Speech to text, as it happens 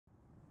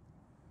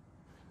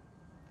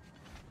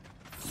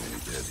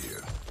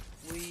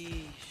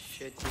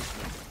bit cheeky.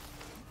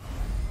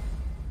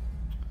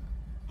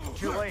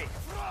 Too late.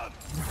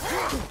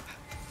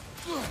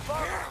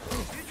 Fuck!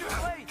 Use your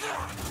blade!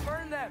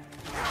 Burn them!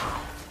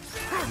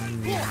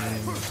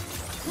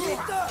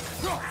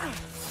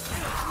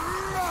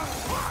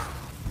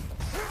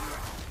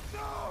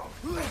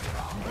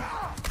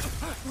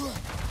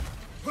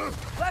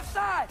 Left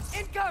side!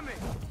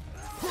 Incoming!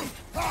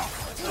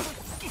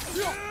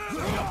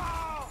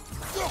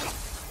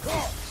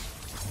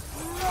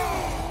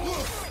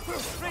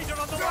 Ranger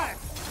on the left!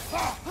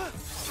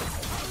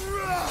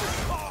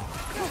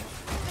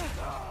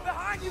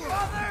 Behind you,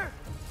 father!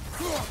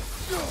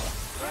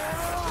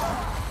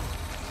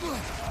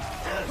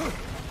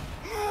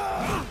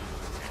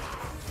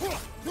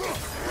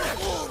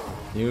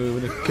 You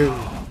the kill.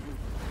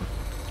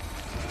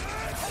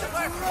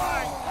 Left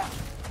line!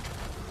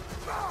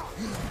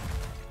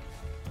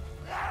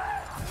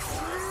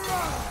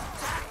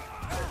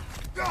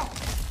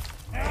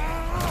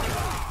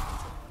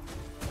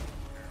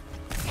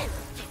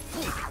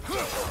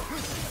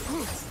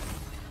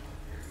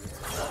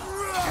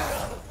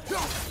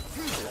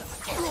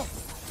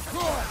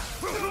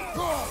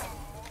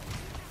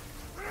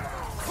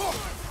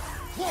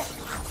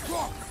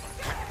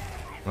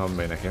 Van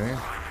még neki még?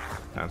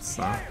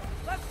 Persze.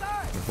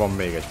 Van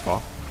még egy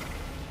fa.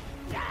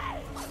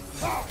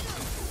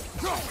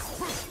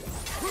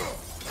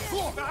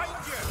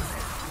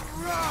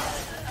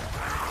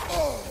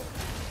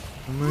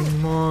 Menj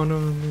már,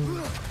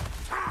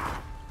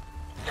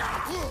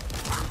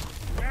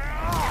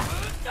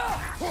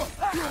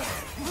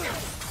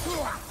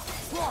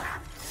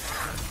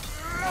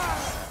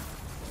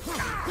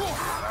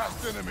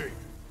 Last enemy.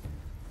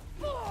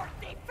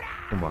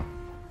 hova?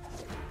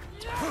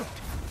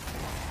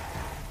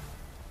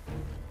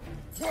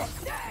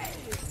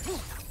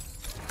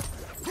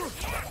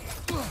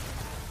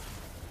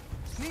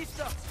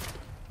 Nista!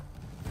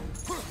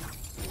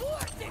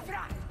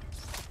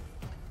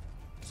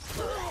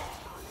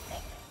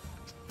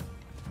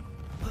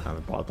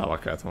 Hát baltával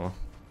kellett volna.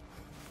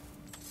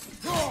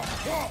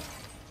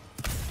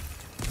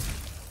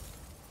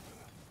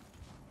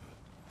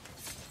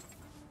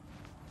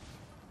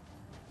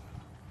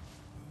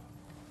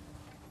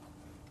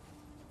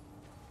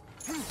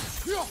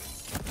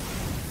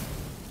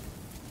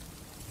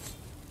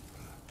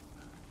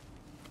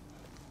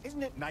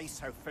 Isn't it nice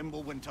how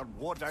Fimbulwinter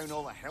wore down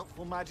all the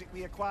helpful magic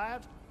we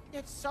acquired?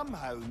 Yet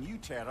somehow new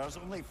terrors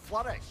only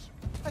flourish.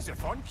 As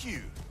if on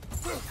cue.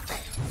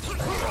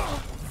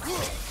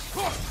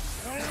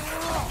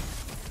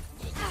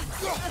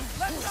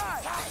 Left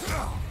side!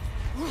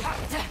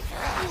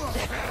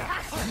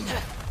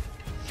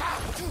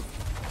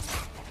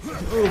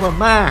 Ó, van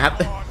már!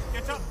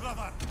 Get up,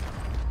 brother!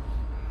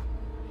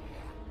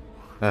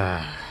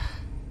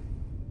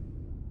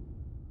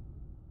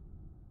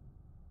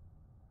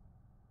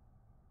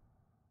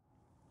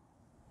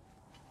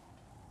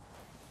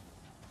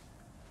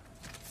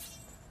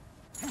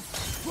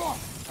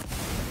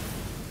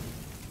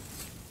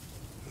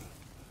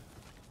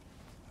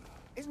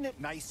 Isn't it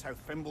nice how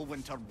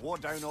Fimbulwinter wore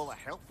down all the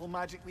helpful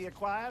magic we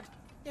acquired?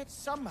 Yet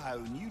somehow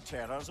new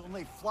terrors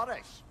only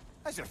flourish.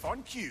 As if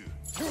on cue.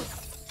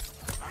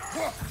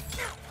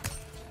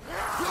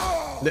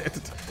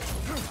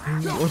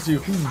 Az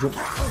így húzom.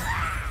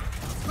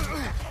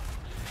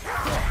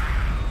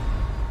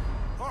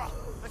 Oh,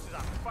 this is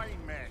a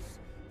fine mess.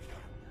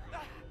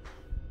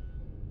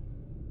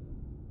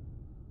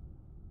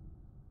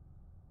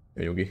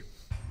 Jó, Jogi.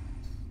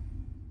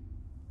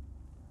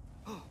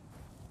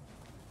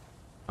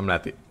 Nem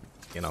lehet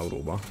ilyen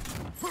auróba.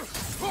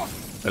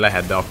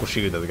 Lehet, de akkor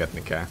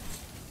shieldezgetni kell.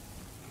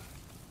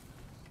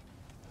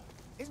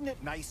 Isn't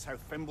it nice how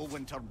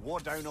Fimbulwinter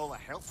wore down all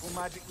the helpful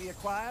magic we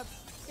acquired?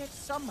 Yet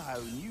somehow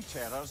new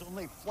terrors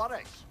only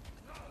flourish.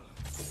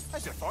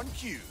 As if on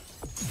cue.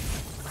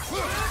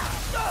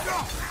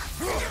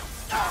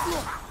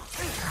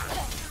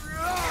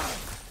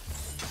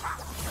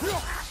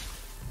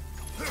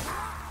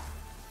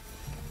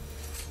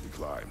 We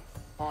climb.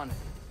 On it.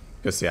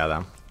 Köszi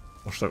Ádám.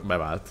 Most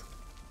bevált.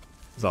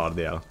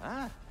 Zardi el.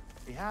 Ah,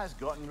 he has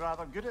gotten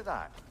rather good at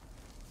that.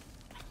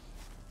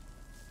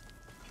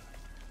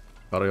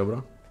 Arra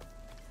jobbra.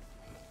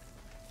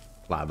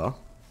 Láda.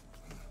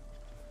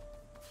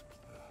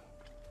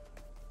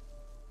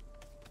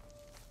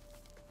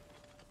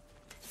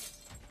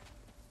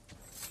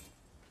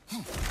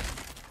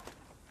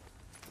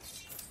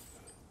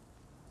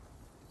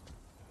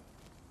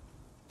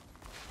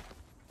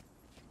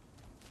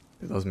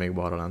 Ez az még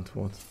balra lent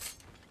volt.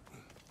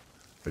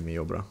 Vagy mi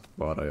jobbra?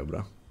 Balra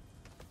jobbra.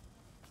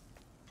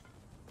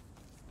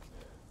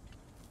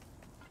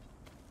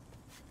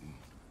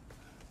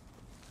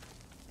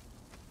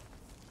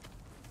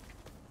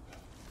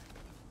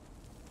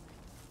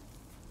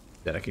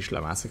 Gyerek is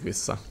lemászik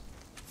vissza.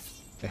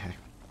 Hehe.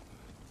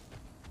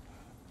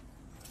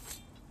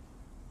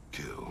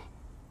 Kill.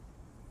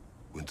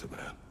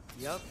 Winterman.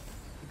 Yup,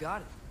 you got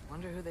it.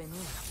 Wonder who they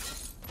mean.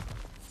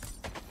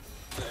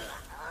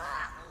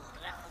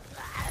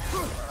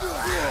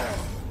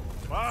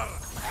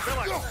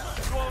 Philip, you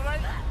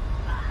alright?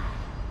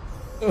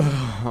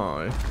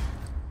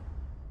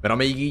 Mert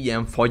amíg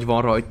ilyen fagy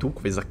van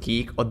rajtuk, vagy ez a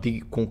kék,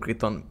 addig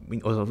konkrétan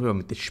az olyan,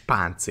 mint egy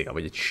spáncél,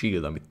 vagy egy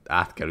shield, amit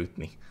át kell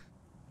ütni.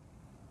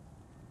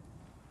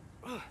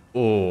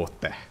 Ó,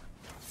 te!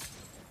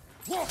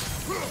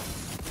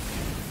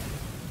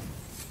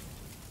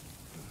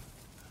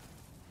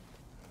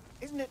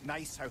 Isn't it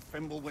nice how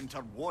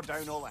Fimbulwinter wore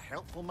down all the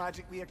helpful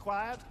magic we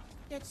acquired?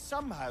 Yet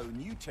somehow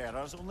new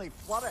terrors only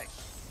flourish.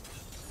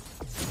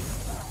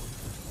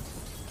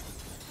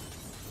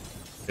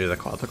 Ezek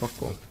haltak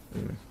akkor?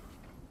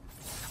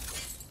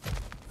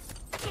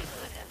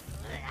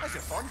 As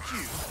if on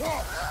cue.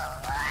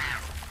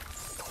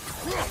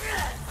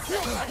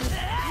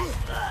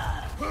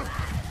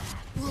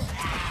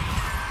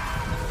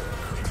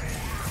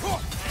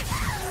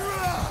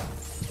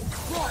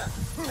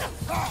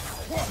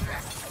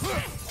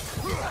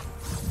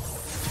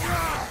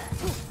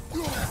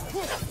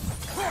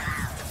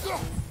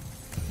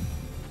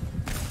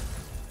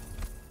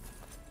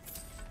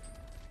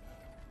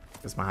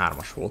 Ez már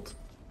 3-as volt.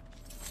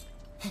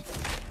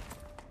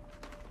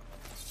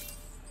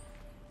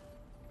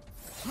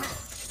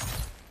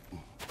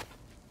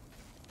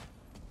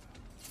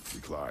 We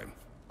climb.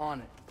 On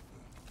it.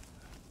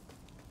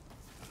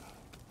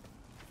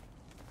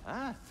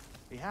 Ah,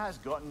 he has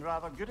gotten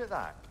rather good at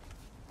that.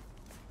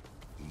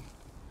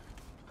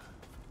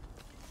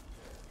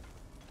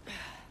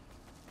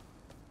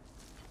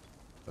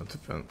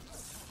 Tulajdonképpen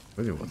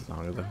nagyon volt a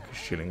hang, ez a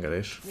kis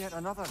csilingelés. Yet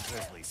another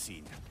grisly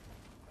scene.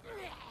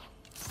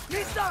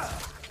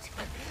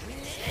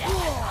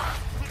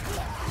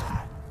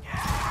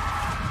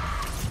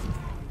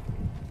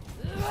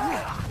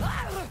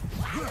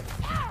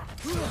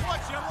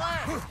 Watch your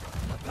left!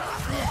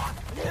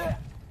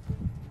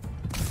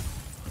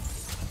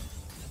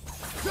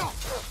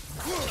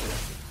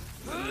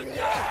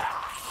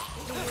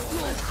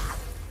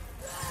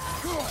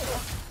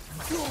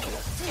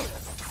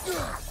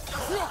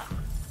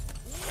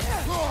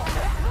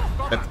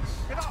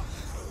 Get up,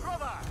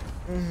 brother!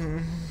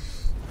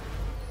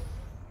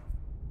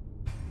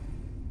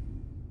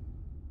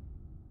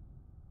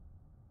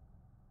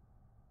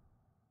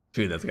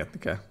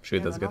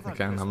 Sildezgetni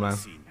kell, nem lehet.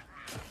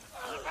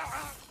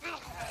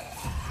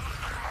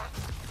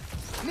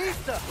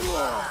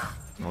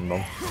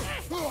 Mondom.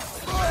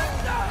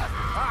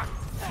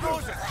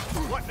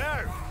 What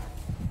now?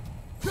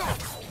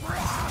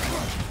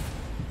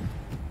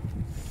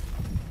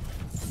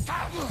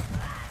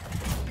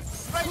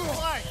 Right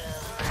flank!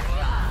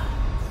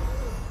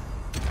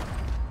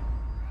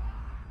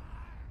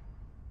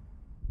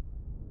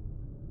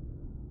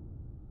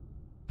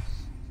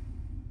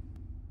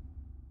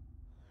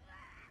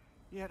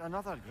 Yet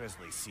another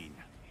grisly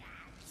scene.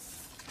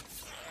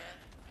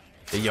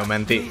 Így a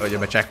menti, vagy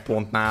a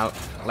checkpointnál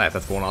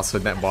lehetett volna az,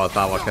 hogy ne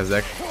baltával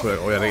kezdek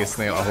olyan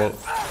résznél, ahol...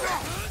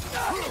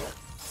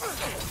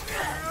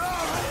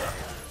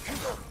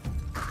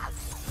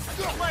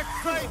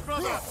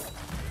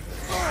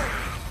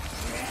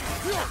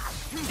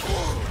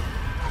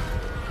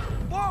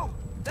 Whoa!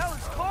 That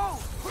was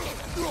close!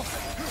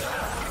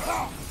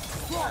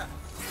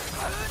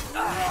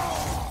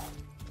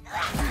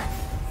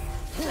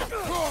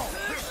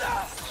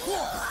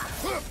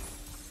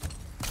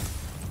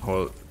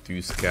 Ahol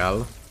tűz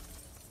kell.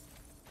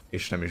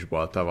 És nem is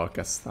baltával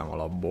kezdtem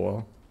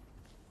alapból.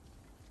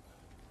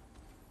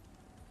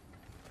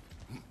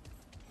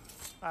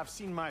 I've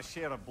seen my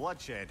share of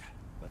bloodshed,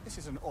 but this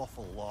is an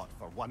awful lot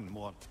for one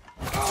more.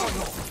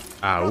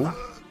 Áú.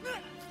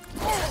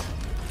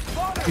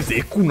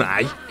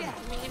 Kunáj!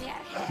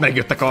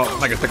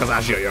 Megjöttek az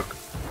ázsiaiak.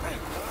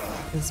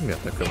 Ez mi a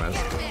tököm ez?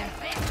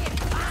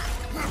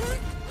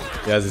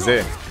 Ja, ez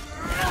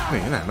Mi?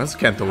 Nem, ez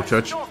Kento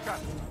Church.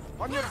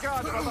 On your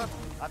guard, brother.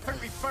 I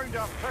think we found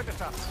our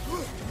predator.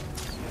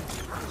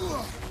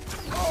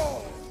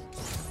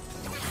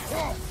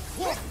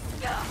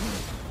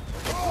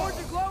 The boards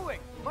are glowing!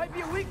 Might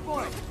be a weak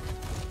point!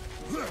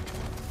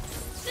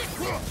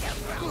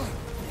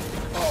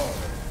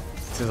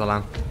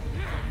 Szizalán.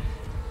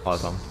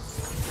 Haltam.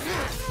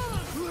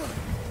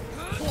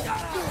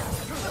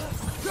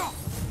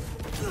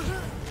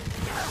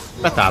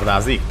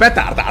 Petárdázik!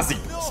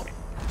 Petárdázik!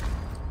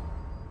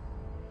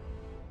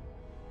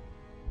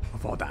 A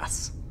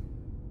vadász.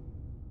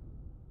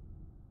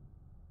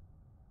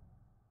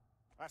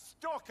 A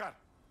stalker!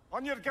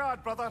 On your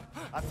guard, brother.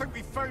 I think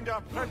we found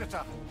our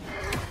predator.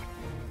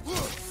 The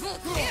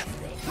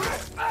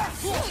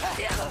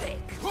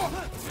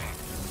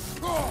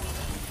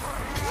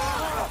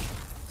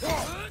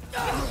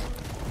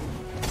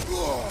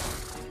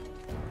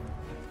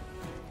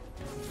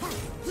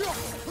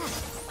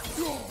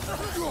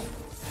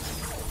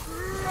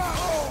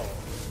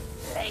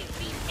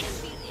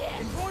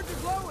boards are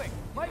glowing!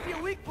 Might be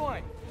a weak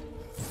point!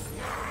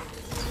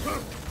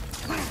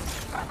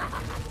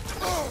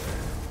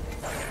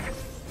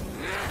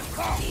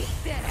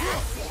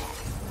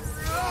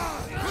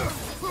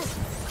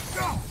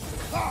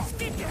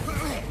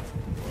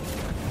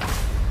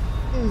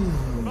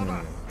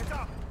 Brother, get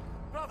up!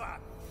 Brother!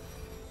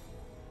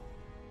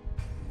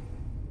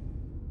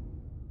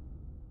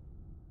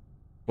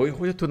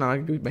 Hogy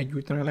tudnál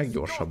meggyújtani a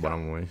leggyorsabban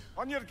amúgy?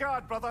 On your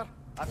guard, brother.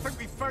 I think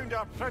we found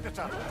our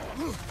predator.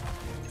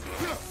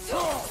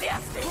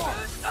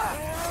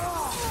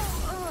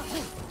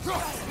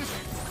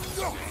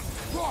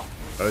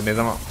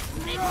 Nézem a...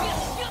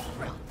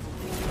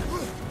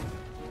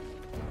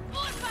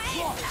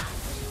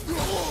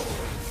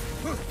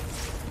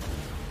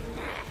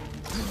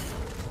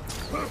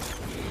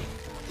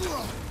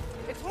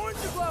 Its horns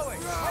are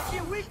glowing. Might be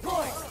a weak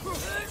point.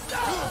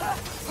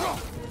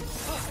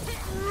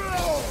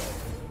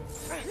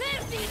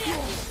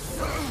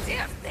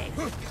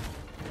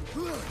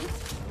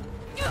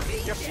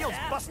 Your shield's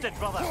busted,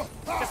 brother.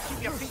 Just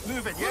keep your feet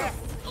moving, yeah?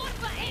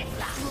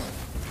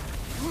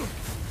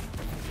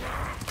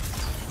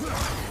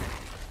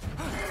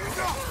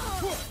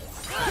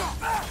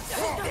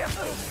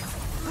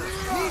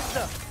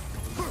 Nista! Nista!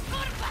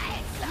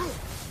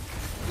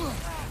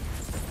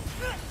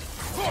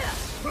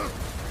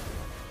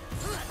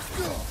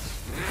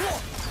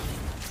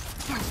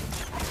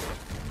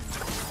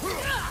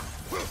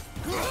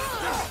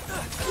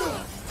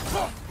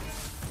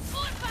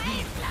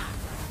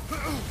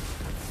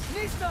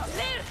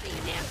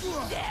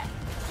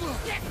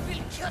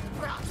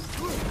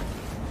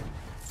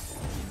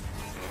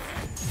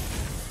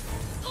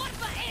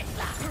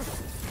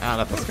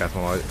 Lehet azt kellett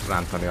volna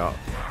rántani a...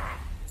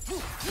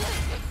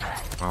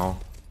 Aha.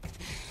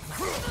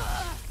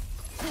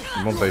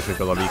 Mondta is, hogy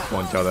az a weak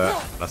pontja, de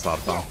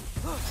leszartam.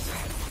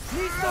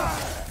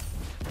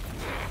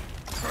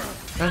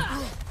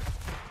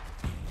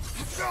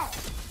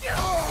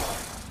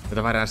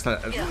 De várjál, ezt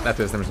lehet,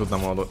 hogy ezt nem is tudnám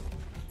volna.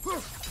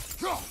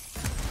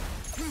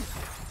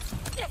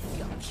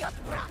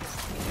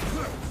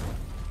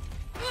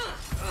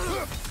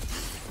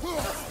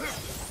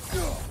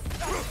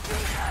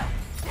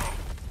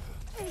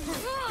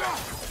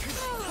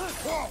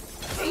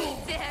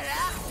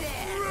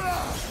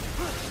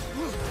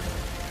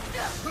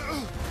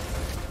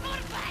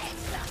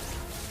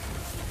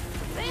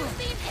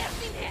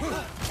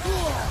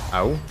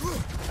 Au.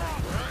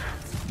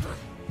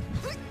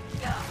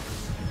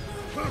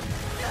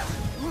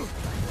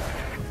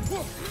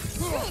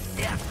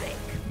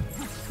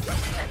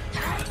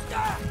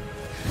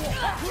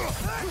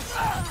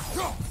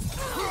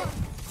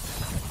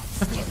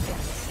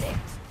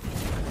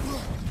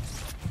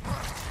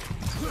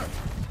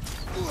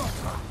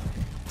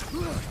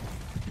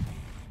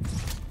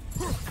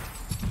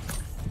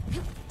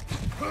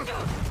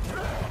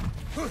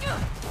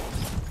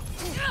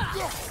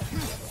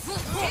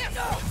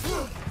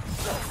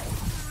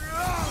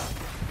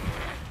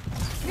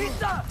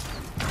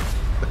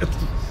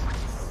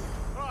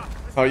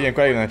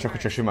 Ilyenkor eljönne csak,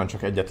 hogyha simán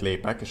csak egyet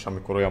lépek, és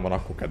amikor olyan van,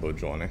 akkor kell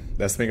dodge-olni.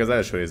 De ezt még az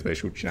első részben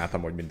is úgy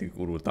csináltam, hogy mindig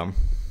urultam.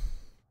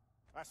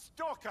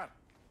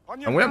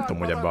 Amúgy nem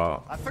tudom, hogy ebbe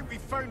a...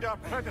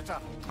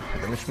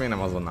 De most miért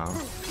nem azonnal?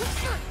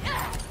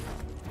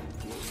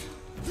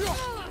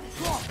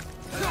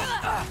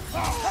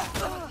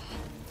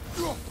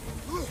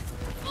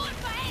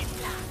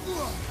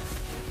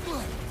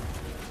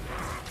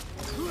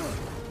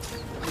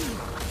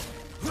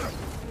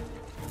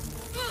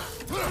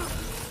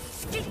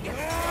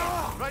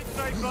 Right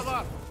side,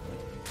 brother.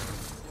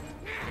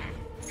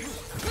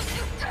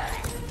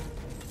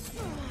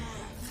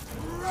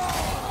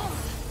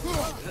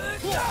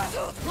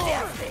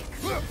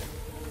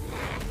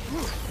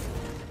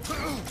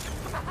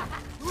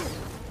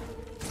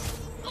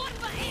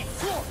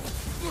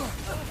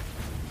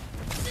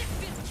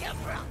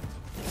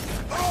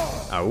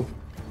 Au.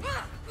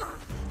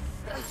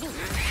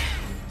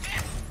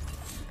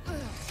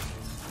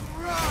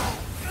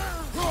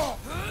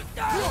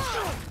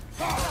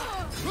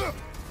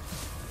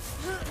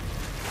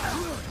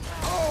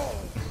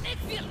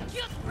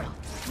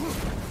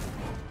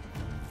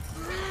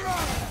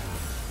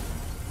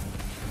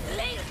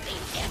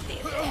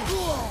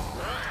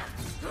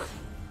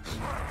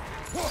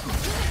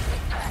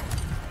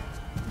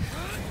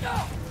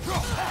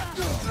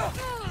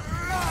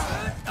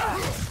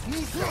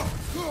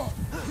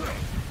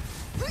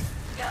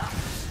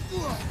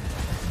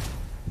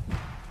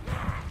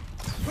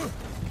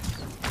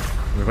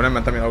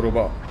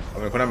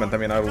 Amikor nem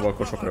mentem én Auróba,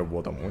 akkor sokkal jobb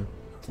volt amúgy.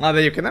 Na, de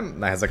egyébként nem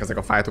nehezek ezek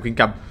a fájtok,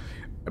 inkább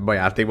ebben a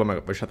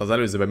játékban, és hát az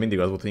előzőben mindig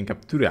az volt, hogy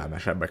inkább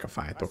türelmesebbek a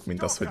fájtok,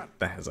 mint az, hogy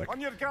nehezek.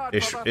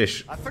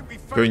 És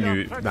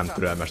könnyű nem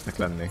türelmesnek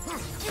lenni.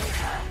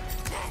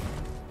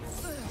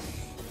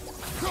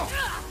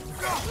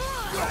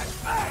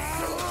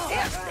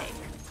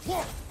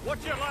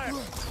 Watch your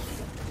left.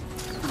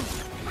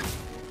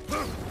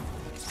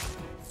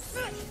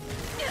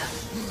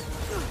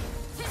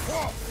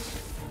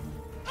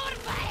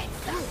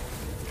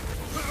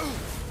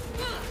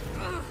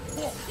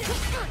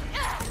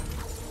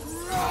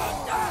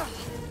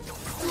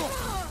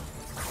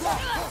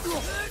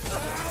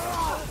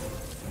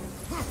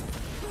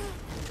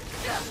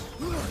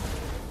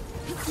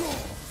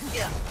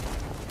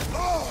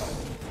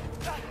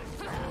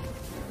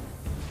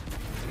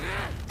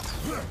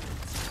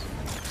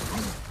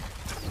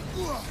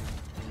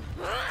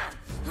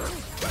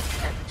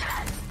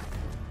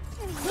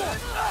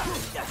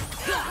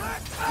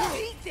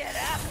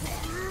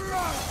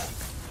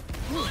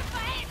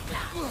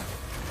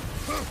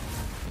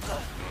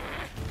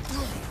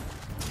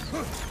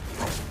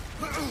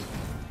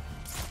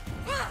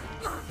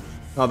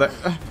 Na de...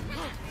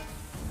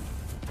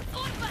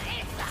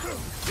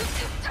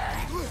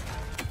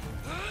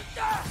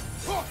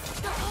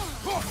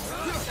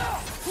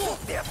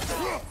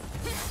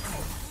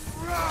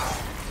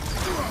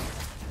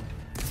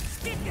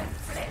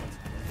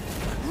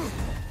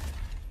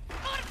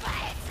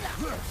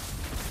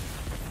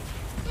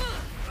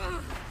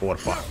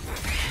 Orpa.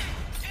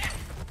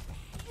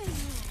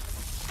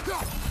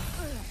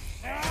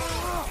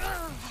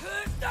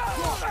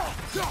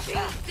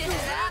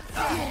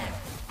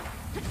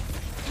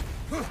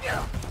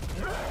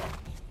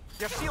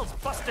 Your shield's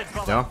busted,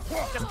 brother. Ja.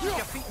 Just keep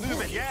your feet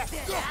moving, yeah?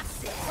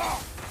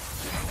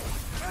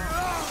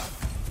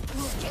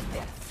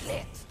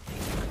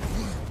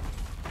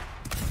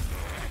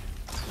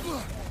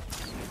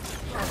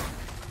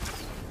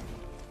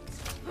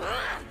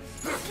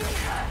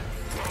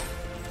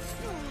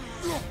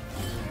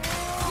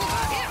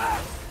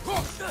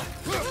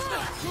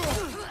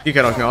 Ki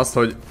kell rakni azt,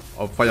 hogy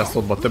a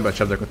fagyasztódban többet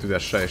csapják a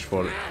tüzesre, és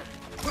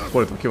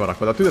fordítva ki van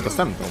rakva. De a tüzet azt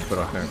nem tudom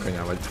felrakni nagyon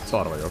könnyen, vagy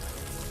szar vagyok.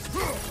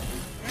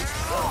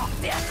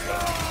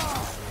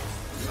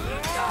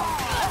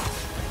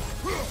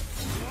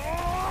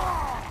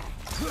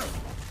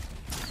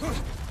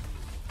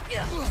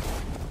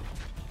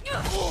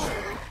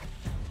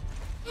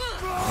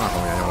 Na,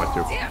 komolyan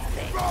nyomatjuk.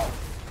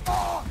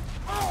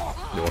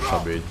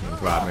 Gyorsabb így, mint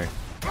várni.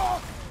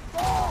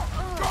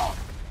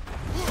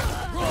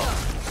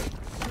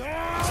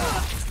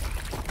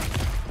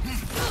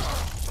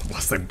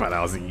 Basszak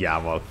bele az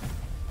íjával.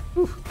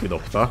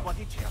 Kidobta.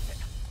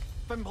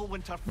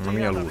 Na,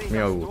 mi a loot? Mi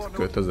a loot?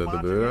 Kötözött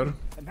bőr.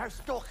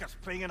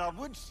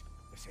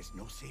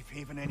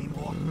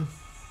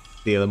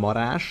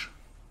 Télmarás.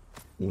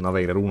 Na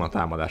végre rúna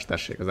támadás,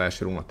 tessék, az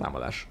első rúna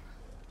támadás.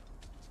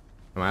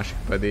 A másik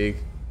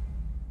pedig...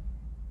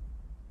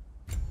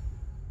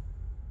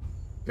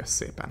 Kösz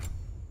szépen.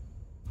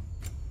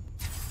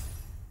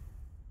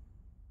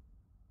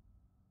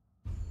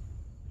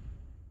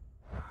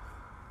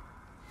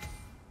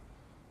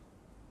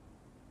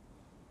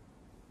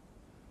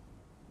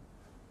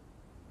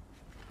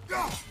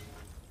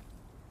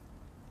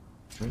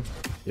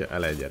 Ja,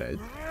 L1.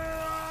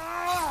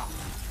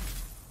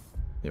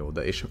 Jó,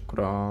 de és akkor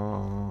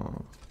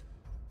a...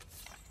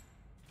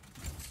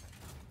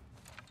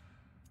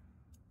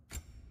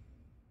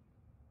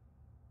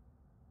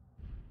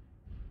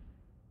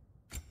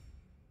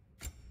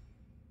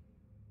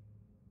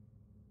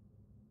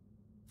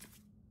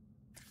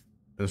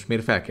 Ez most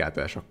miért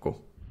felkiáltás akkor?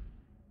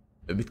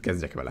 Mit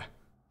kezdjek vele?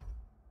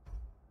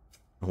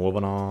 Hol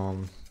van a...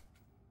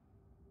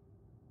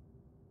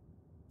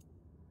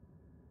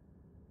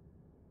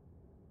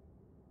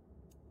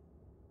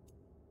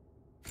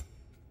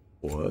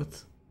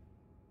 Volt.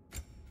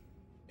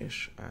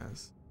 És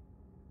ez.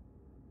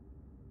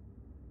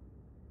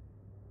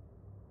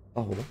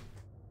 Ahol?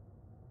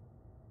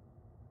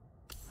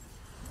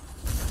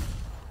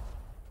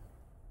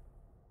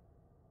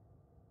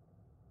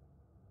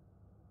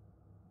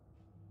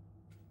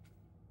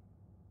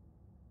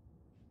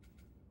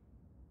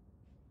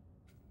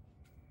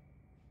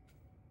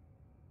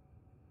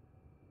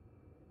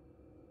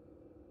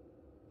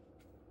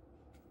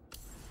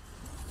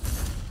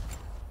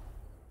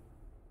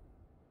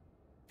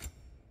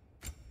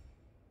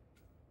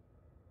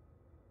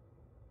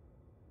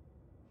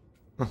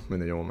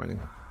 Mindegy, jól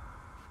menjünk.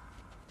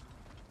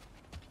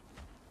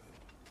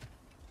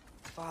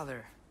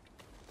 Father,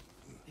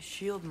 the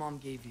shield Mom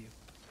gave you.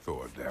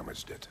 Thor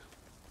damaged it.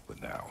 But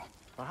now,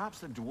 Perhaps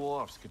the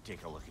dwarves could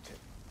take a look at it.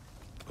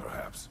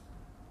 perhaps,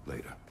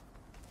 later.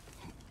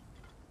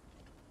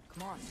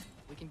 Come on,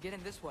 we can get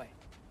in this way.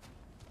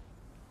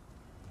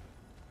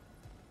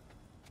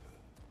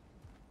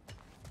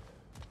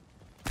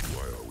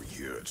 Why are we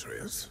here,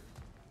 Atreus?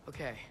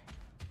 Okay.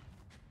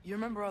 You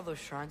remember all those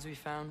shrines we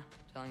found,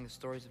 telling the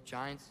stories of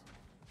giants?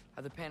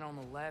 How the panel on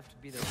the left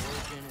would be their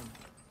origin and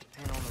the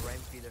panel on the right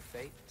would be their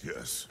fate?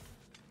 Yes,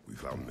 we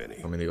found many.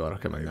 Mindig arra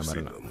kell mennem,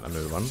 mert nem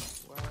ő van.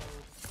 Well,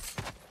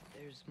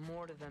 there's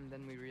more to them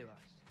than we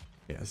realized.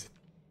 Mi ez itt?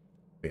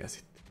 Mi ez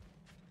itt?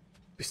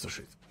 Biztos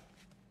itt.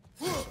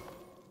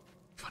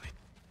 Van itt.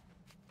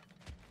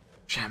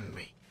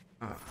 Semmi.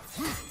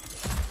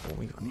 Ó,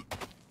 mi van?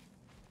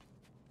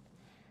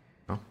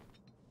 Na.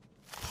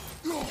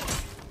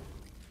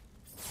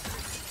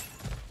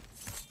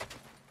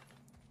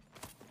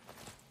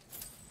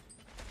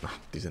 Na,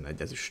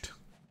 11 ezüst.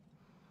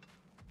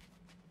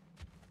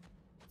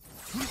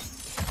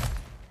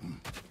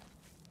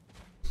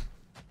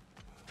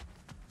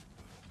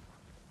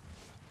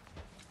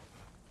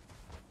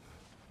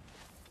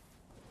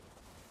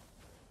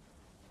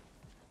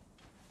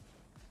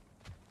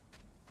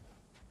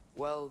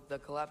 Well, the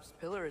collapsed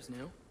pillar is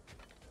new,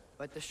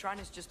 but the shrine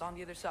is just on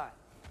the other side.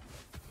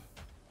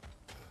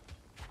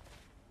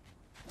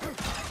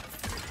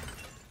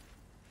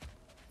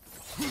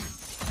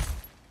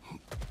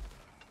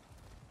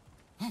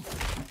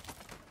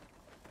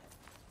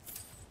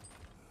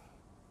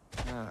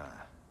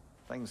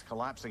 Things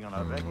collapsing on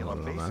a regular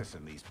basis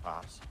in these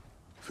parts.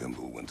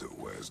 Fimbulwinter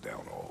wears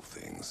down all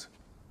things,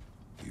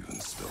 even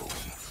stone.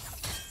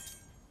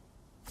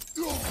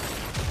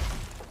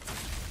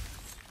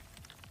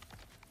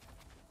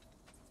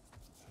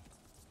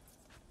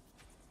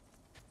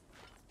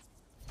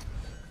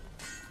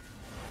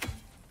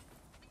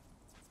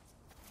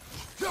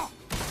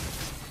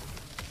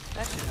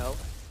 That should help.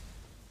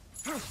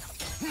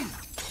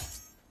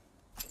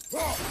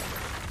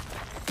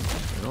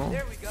 Jó.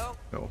 There we go.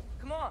 Jó.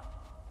 Come on.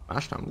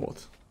 Más nem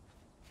volt.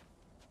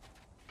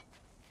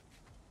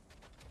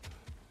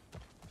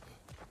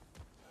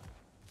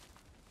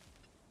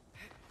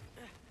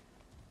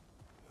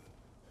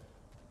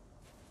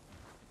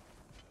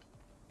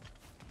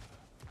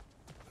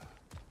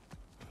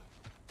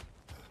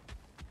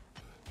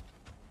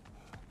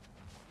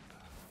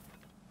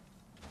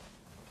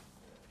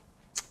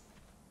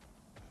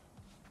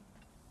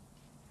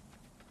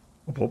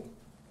 Hopp, hopp.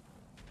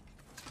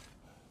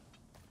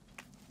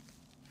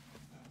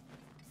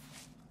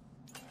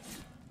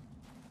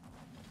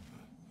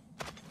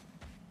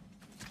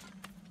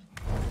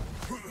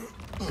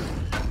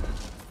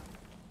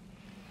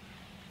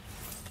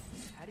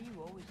 How do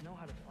you always know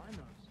how to find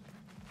those?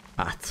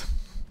 Hát.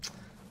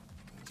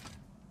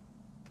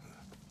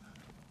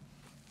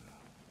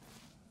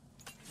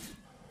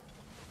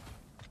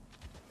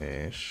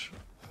 És...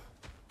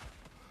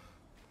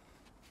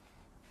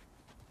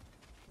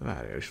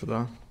 Várja is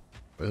oda.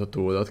 Ez a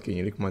túloldat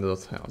kinyílik, majd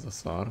az a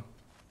szar.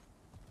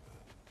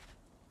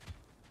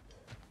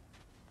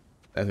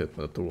 Ezért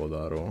majd a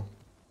túloldalról.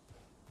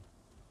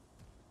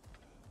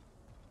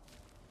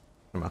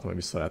 Nem látom, hogy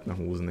vissza lehetne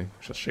húzni,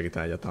 és ez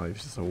segítene egyáltalán, hogy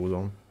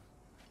visszahúzom.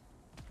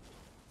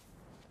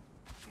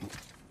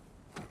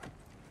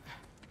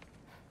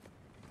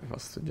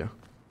 Azt tudja.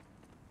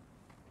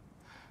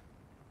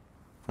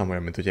 Nem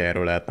olyan, mint hogy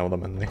erről lehetne oda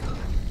menni.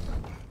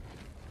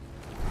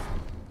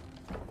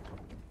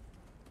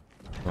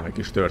 Na, egy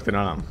kis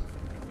történelem.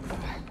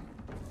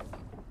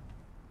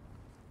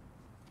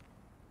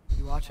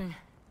 You watching?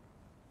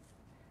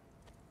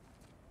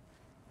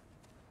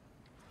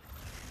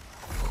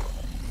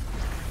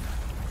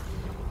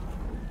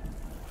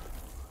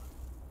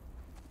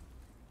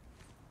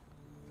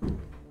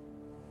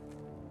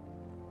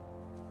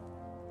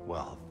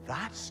 Well,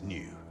 that's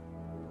new.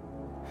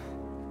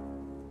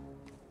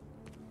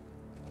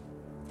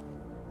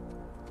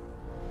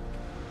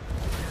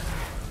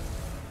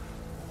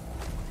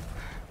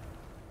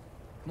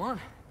 Come on.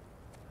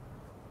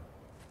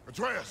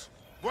 Atreus,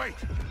 wait!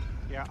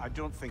 Yeah, I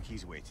don't think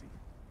he's waiting.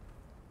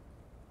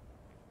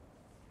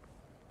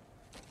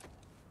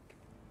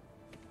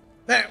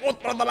 Ne,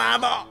 ott van a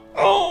lába!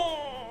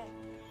 Oh!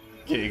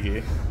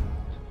 GG.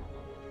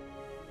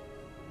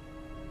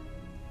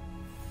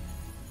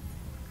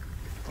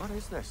 What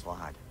is this,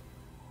 lad?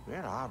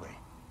 Where are we?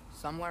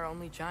 Somewhere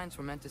only giants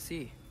were meant to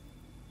see.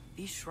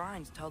 These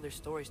shrines tell their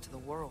stories to the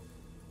world.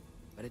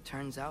 But it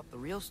turns out the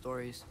real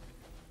stories,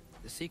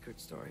 the secret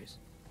stories,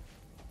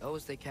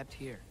 those they kept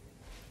here,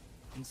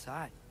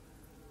 inside.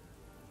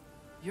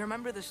 You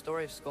remember the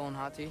story of Skull and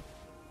Hati,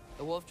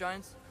 the wolf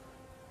giants?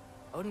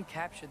 Odin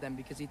captured them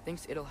because he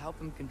thinks it'll help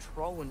him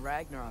control when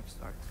Ragnarok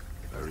starts.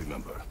 I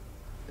remember.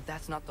 But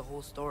that's not the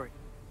whole story.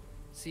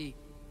 See,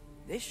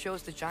 this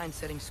shows the giants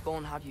setting Skull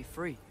and Hati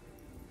free.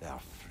 They're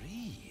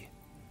free.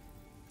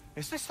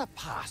 Is this the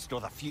past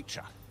or the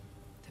future?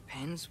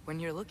 Depends when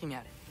you're looking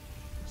at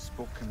it.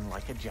 Spoken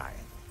like a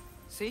giant.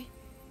 See?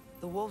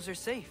 The wolves are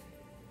safe.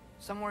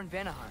 Somewhere in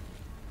Vanaheim.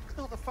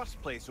 Not the first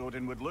place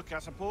Odin would look, I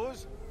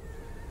suppose.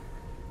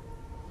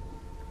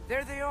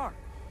 There they are,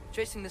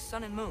 chasing the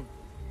sun and moon.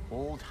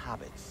 Old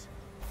habits.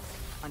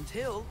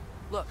 Until,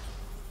 look,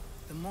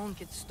 the moon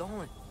gets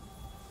stolen.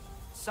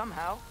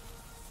 Somehow.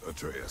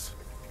 Atreus.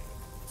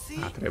 See?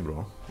 Hátré,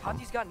 bro.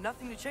 Hati's got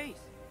nothing to chase.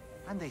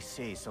 And they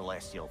say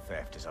celestial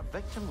theft is a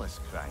victimless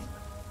crime.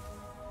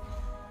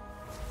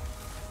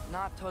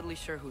 Not totally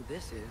sure who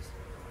this is,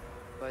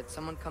 but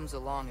someone comes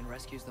along and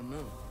rescues the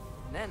moon.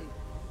 And then,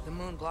 the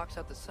moon blocks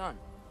out the sun.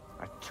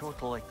 A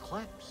total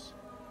eclipse.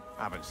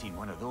 I haven't seen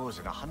one of those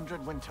in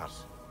 100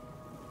 winters.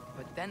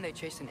 But then they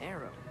chase an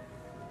arrow,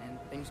 and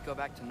things go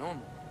back to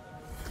normal.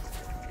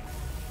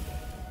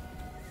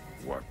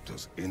 What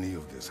does any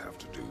of this have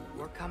to do with...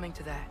 We're coming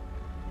to that.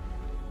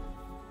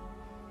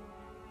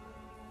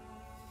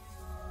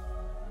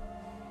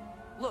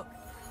 Look,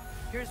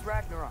 here's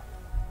Ragnarok.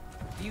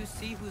 Do you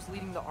see who's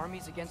leading the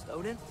armies against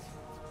Odin?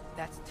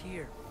 That's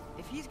Tyr.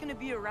 If he's gonna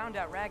be around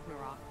at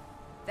Ragnarok,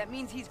 that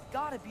means he's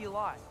gotta be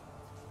alive.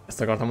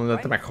 Ezt akartam mondani,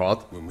 hogy te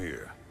meghalt.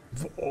 Mimir.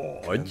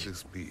 Can Vagy.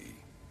 this be?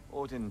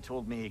 Odin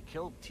told me he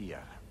killed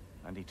Tyr,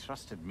 and he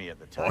trusted me at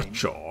the time.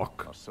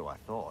 Csak. Or so I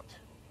thought.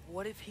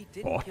 What if he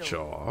didn't kill him?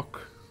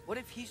 Csak. What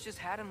if he's just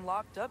had him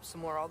locked up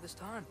somewhere all this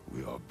time?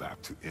 We are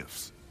back to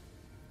ifs.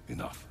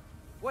 Enough.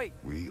 Wait,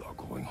 We are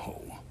going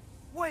home.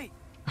 wait!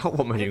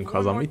 Hova I have megyünk one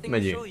haza? more Mit thing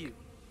to show megyünk? you.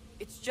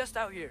 It's just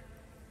out here.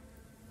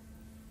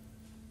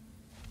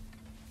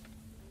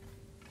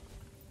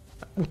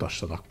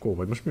 Mutassad akkor,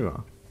 vagy most mi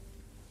van?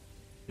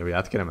 Ja, hogy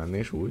át kéne menni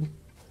és úgy?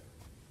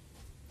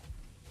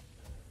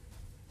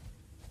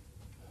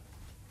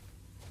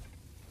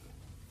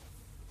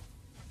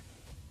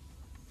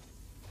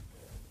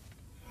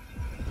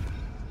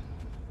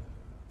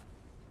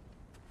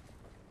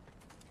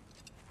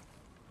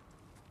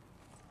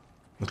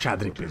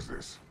 Csádri. What is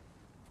this?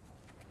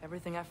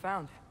 Everything I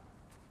found.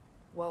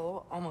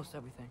 Well, almost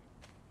everything.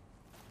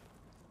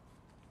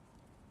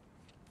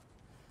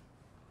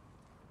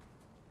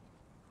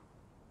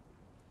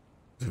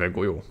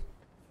 Üveggolyó.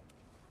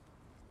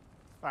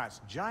 That's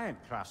giant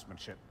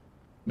craftsmanship.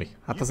 Mi?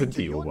 Hát You az been egy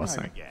to dió, Jotunheim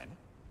basszeg. again?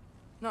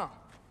 No,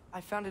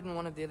 I found it in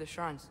one of the other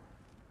shrines.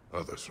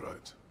 Others,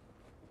 right?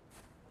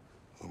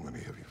 How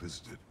many have you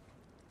visited?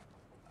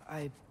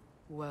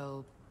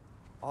 Well,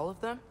 all of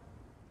them?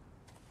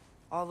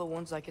 All the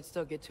ones I could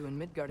still get to in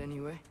Midgard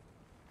anyway.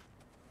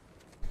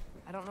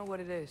 I don't know what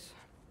it is.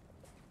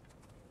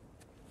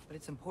 But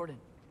it's important.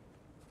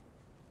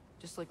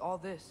 Just like all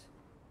this.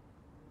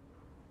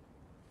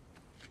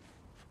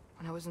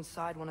 When I was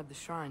inside one of the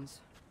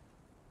shrines,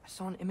 I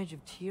saw an image of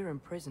Tyr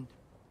imprisoned.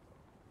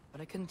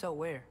 But I couldn't tell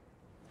where.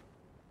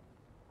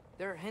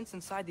 There are hints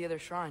inside the other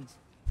shrines.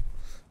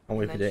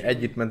 Amúgy ugye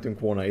együtt mentünk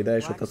volna ide,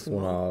 és ott lett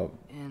volna...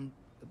 And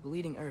the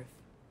bleeding earth.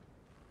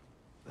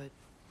 But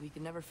we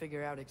could never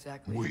figure out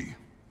exactly. We?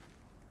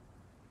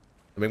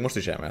 Még most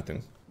is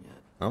elmehetünk.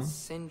 Yeah,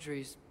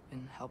 Sindri's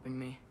been helping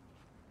me.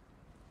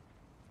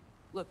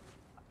 Look,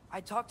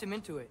 I talked him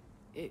into it.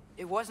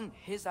 It wasn't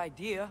his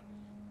idea.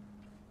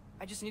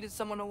 I just needed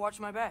someone to watch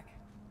my back.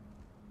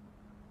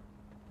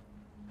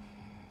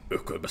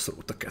 Ökölbe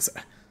szorult a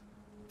keze.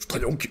 Most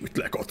nagyon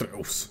kiütlek,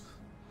 Atreus.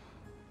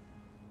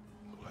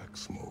 Black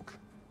smoke.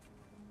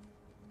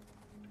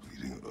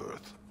 Bleeding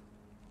earth.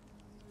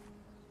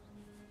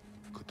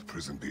 Could the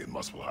prison be in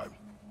Muspelheim?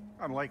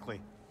 Unlikely.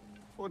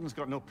 Odin's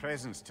got no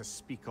presence to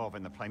speak of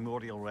in the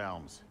primordial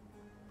realms.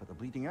 But the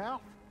bleeding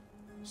earth?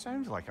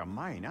 Sounds like a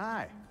mine,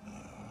 aye.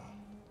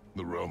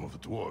 The realm of the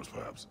dwarves,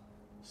 perhaps?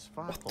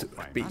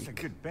 Svartalfheim, that's a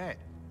good bet.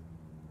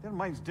 Their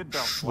mines did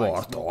build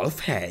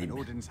Svartalfheim. and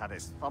Odin's had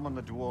his thumb on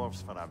the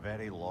dwarves for a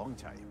very long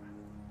time.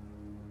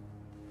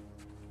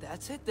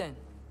 That's it then.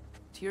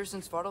 Tyr's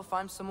in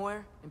Svartalfheim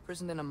somewhere,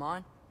 imprisoned in a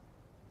mine.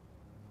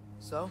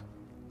 So,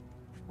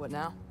 what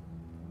now?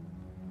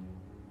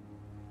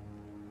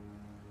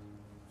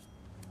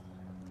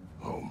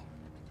 Home.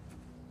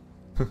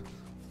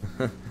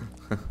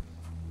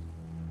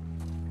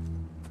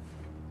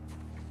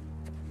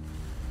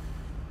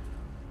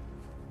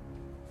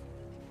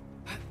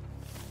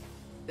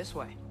 This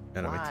way.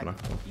 Ja, nem itt van Lad,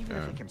 akkor. even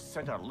if you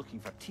consider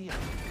looking for Tyr,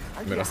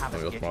 how do Még you azt have mondom,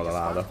 us hogy ott getting marad a to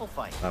láda.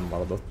 Svartalfheim? Nem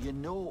maradott. You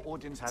know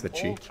Odin's had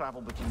It's a all cheat.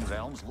 travel between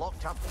realms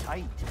locked up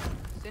tight.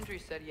 Sindri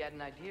said he had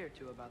an idea or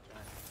two about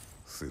that.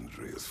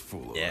 Sindri is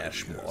full of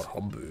Nyers ideas. marha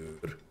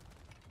bőr.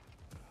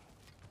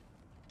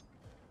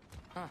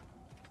 Huh.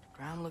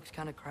 Ground looks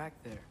kind of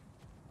cracked there.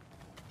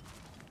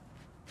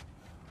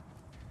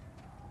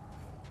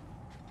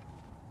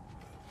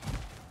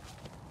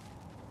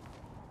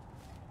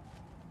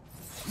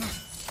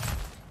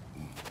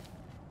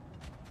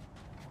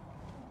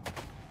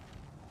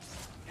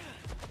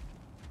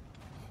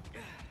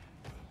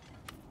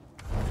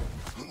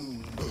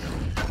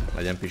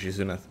 Legyen pisi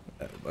szünet.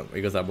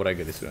 Igazából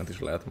reggeli szünet is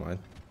lehet majd.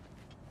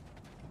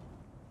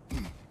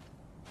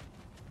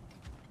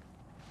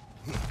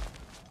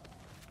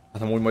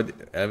 Hát amúgy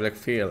majd elvileg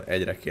fél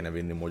egyre kéne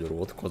vinni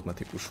magyarót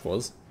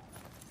kozmetikushoz.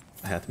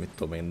 Lehet mit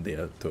tudom én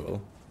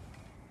déltől.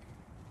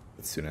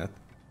 Egy szünet.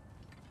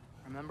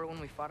 Remember when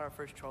we fought our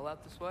first troll out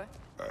this way?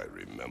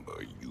 I remember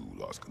you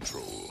lost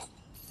control.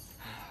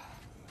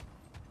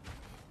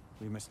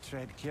 We must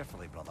tread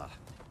carefully, brother.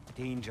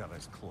 Danger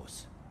is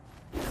close.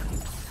 You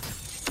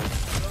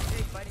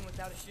okay fighting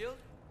without a shield?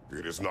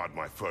 It is not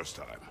my first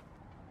time.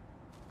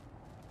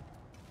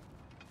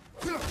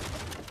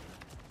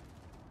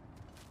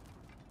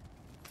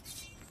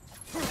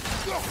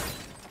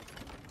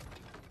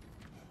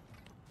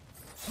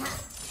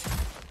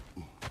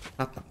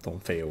 Hát nem tudom,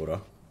 fél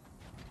óra.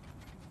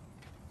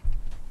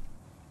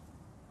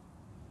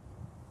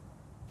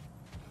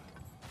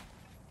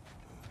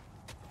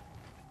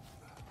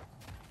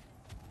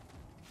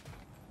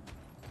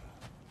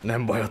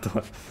 Nem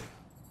bajatok.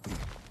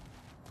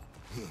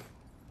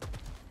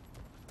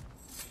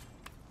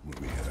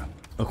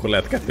 Akkor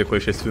lehet kettőkor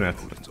is egy szünet.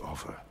 Odin's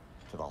offer.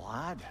 To the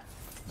lad,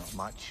 not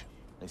much.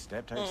 They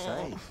stepped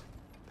outside,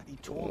 but he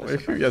told us Egy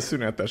about hülye it.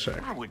 szünetesek. I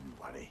wouldn't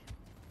worry.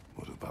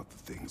 What about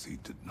the things he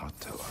did not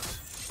tell us?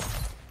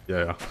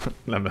 Jaja,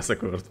 nem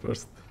veszek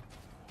Earthburst.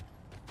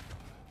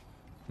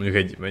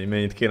 Mondjuk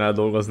mennyit kéne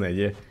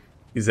dolgozni?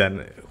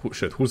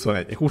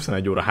 Egy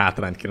 21 óra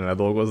hátrányt kéne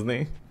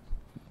dolgozni.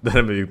 De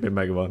reméljük még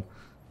megvan.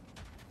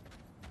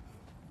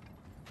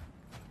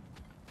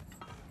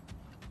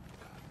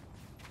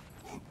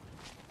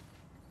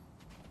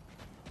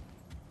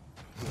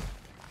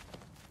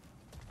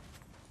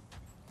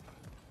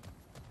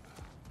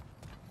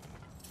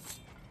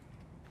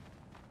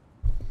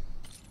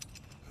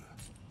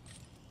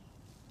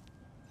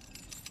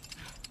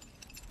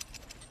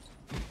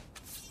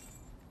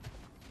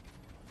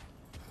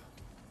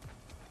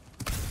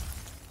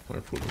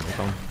 Majd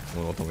fordultam.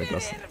 Gondoltam, hogy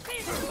lesz.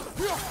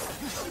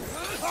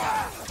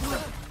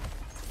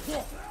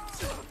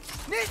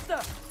 Nista!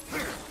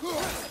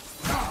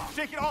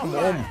 Shake it off!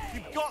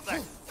 You've got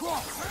this!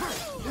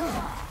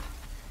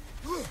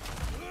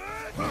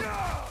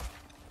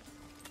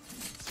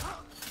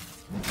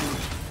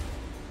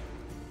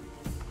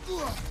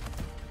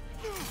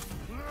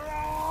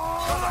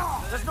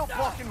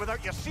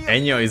 without your seal.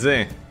 Ennyi a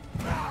izé?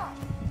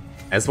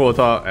 Ez volt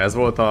a...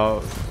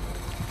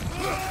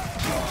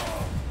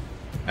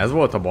 Ez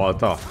volt a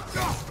balta?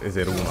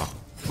 Ezért rúna.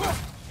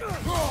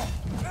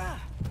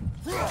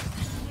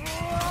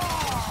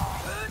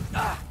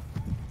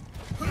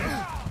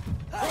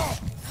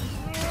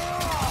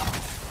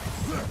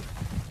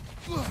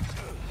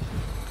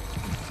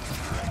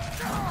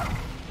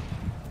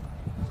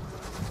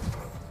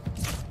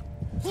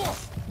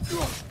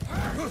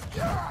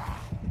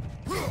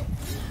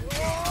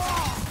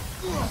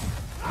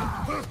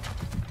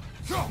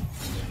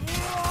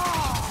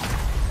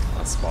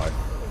 Az baj.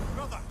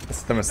 Azt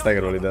hittem ezt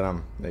tegről ide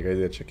nem. Még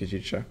ezért se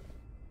kicsit se.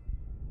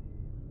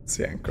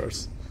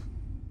 Curse.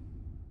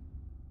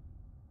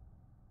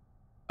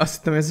 Azt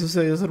hittem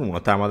ez a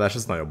runa támadás,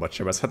 ez nagyobbat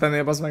sebez. Hát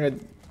ennél az meg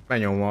egy...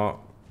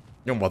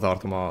 Nyomba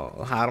tartom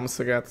a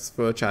háromszöget, az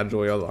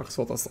fölcsárgyolja az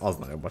axot, az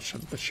nagyobbat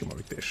sebez, egy sima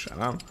ütéssel,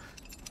 nem?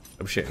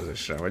 Több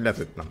sérülésre, vagy lehet,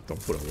 hogy nem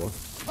tudom, fura volt.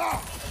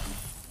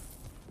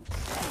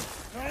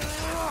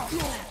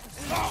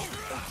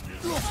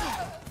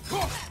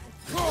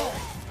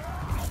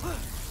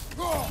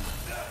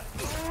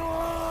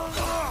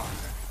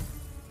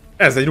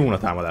 Ez egy rúna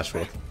támadás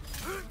volt.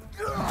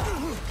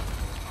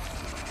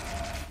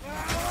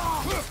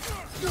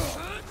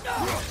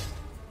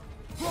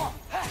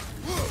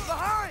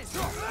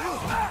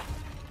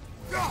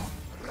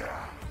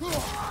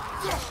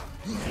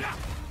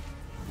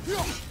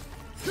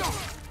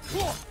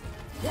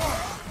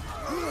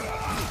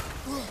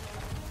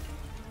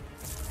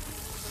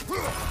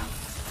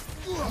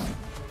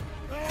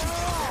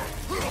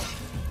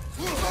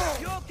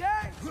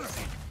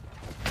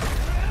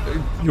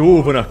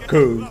 Jó van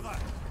akkor!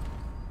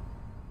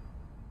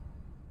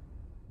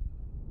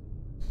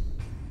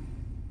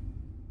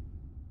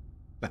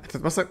 Tehát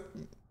azt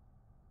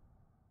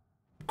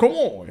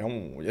komoly,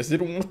 amúgy, ez egy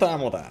rúna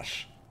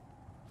támadás.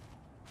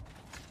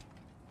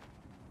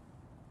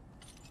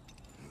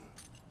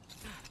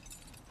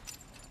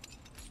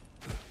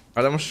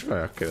 De most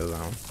kajak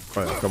kérdezem,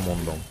 kajakra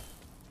mondom.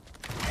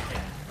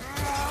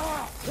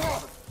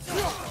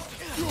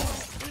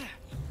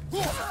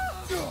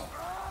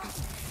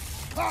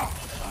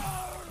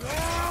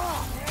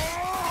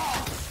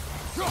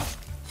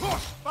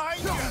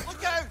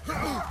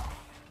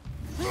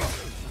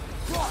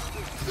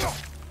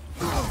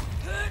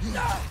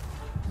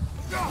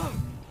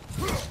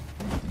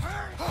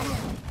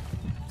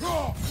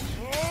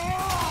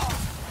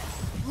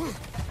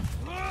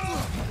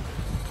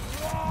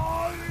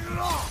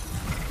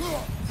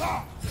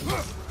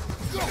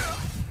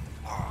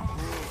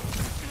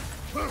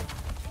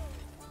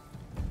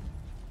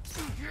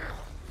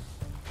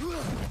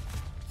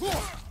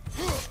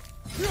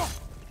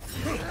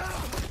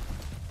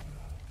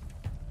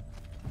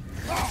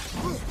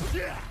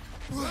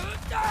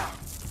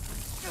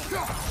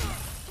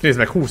 Nézd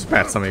meg, 20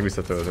 perc, amíg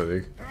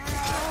visszatöltődik.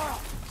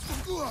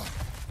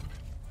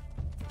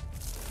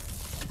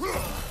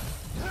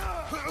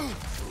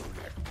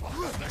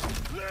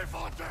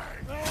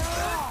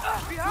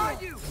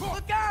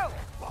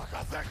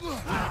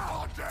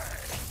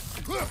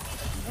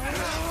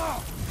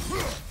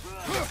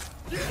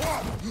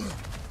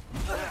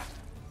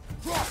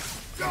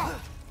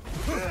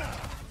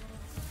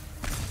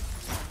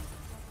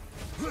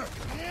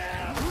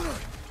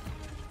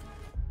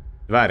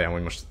 Várjál,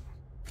 hogy most...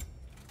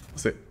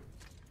 Azért...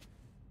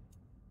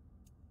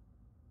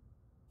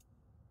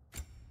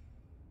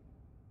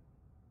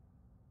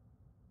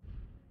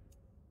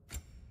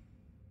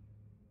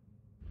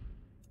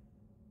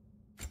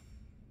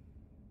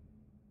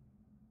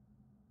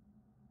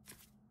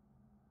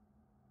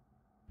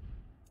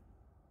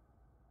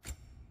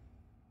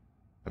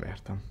 Nem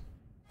értem.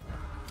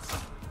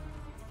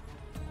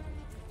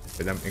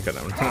 Nem,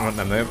 inkább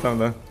nem értem,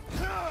 de...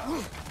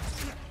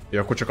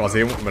 Ja, akkor csak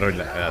azért, mert hogy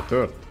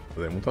eltört?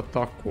 Azért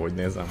mutatta, akkor hogy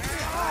nézem.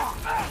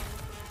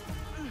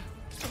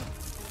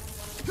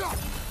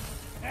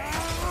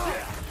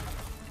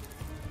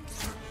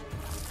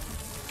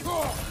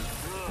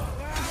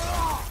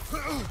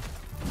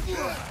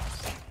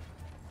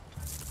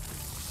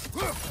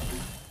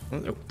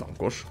 Jó,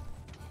 tankos.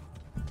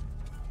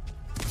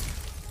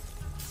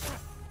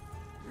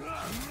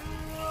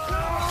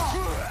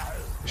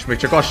 És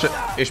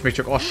még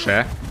csak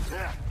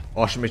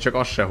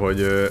az se,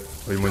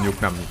 hogy mondjuk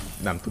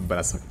nem tud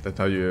beleszakítani,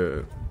 tehát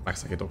hogy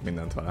megszakítok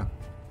mindent vele.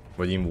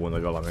 Vagy immún,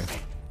 vagy valami.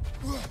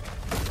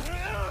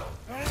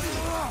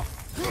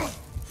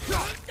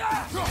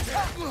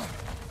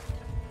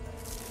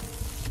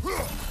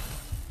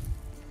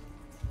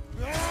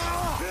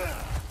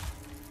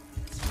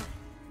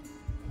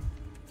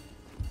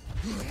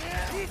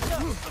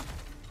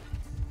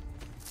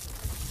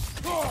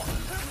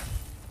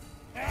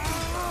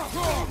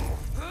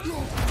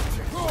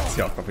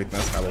 Szia,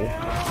 fitness, hello!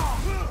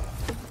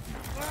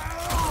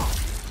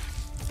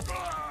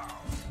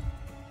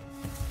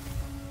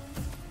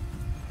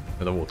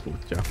 De volt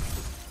lootja.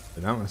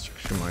 De nem, ez csak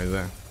sima izé.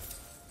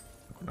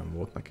 Akkor nem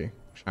volt neki.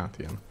 És hát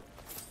ilyen.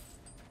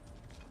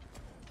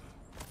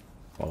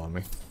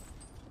 Valami.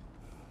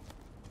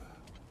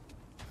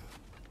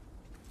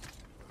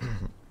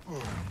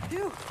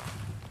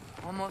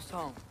 Almost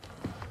home.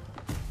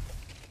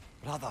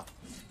 Brother,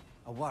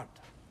 a word.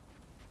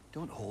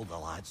 Don't hold the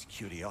lad's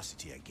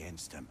curiosity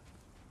against him.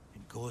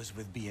 It goes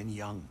with being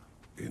young.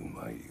 In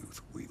my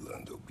youth, we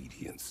learned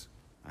obedience.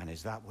 And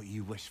is that what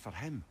you wish for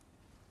him?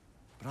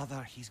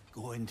 Brother, he's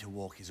going to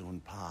walk his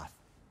own path.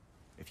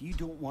 If you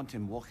don't want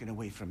him walking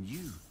away from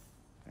you,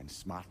 then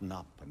smarten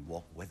up and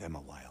walk with him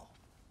a while.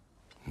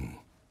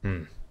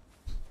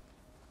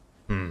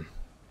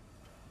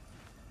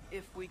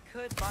 If we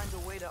could find a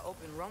way to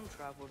open roam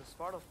travel to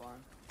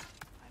Svartalfheim,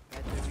 I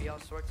bet there'd be all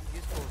sorts of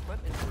useful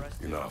equipment for us.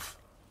 Enough.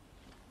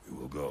 We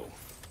will go.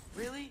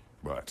 Really?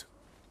 But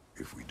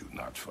if we do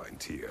not find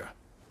Tyr,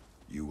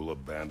 you will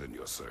abandon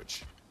your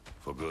search.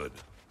 For good.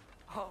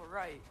 All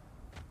right.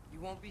 You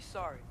won't be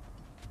sorry.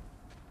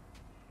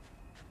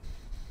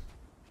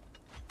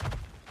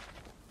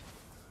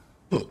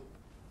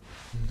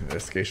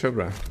 Ez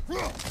későbbre?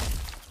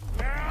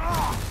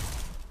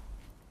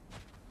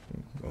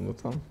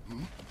 Gondoltam.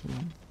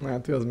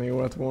 Lehet, hogy az még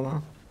volt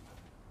volna.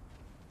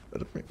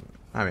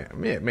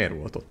 Miért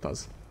volt ott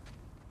az?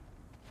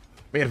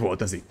 Miért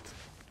volt ez itt?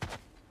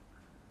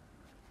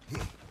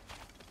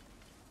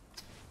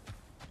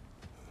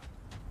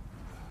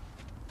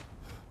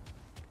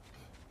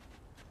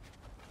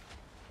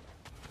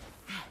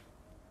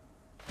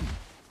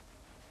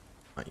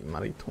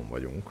 Már itthon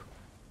vagyunk.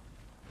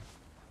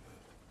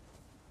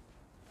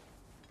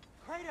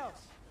 Kratos!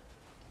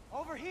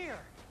 Over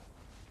here!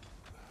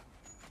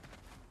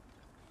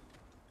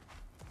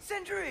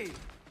 Sentry!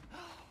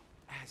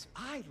 As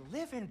I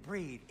live and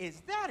breathe, is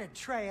that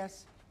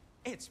Atreus?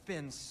 It's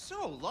been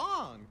so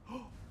long!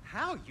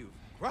 How you've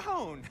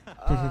grown!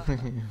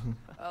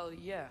 Oh,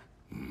 yeah.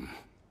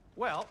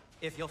 Well,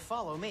 if you'll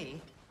follow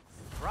me,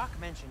 Brock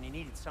mentioned you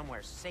needed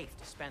somewhere safe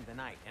to spend the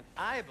night, and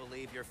I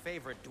believe your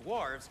favorite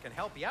dwarves can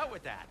help you out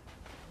with that.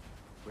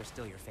 We're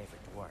still your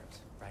favorite dwarves,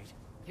 right?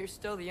 You're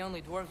still the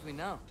only dwarves we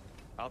know.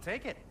 I'll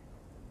take it.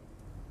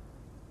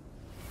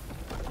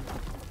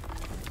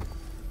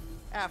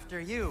 After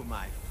you,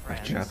 my friends.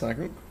 Megcsinálták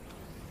ők.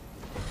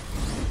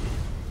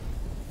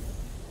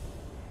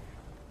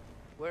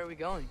 Where are we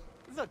going?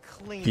 The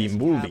cleanest Team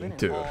cabin building in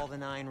too. all the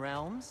 9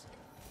 realms,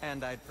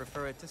 and I'd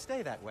prefer it to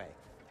stay that way.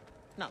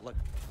 Not look.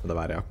 De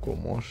várj, akkor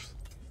most.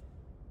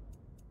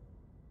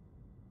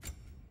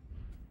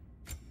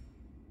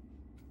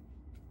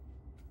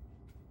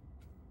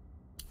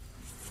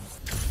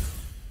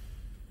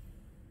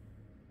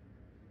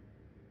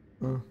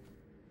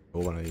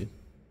 Jó van így.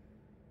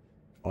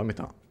 Valamit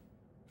a...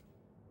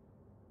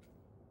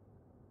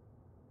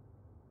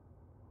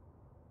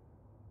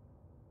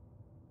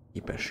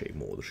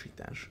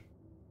 Képességmódosítás.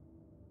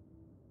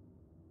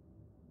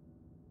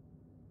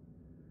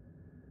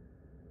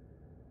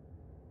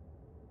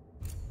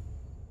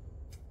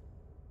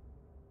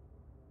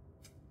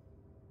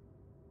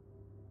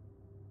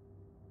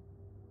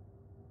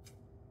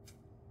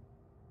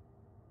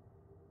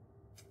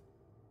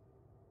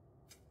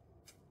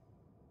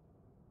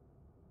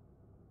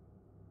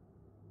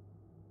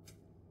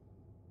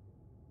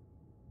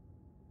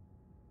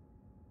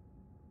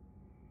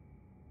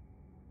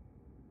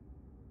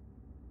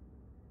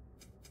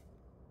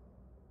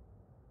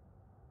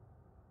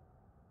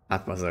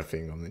 Hát már azért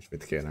fingom nincs,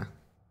 mit kéne.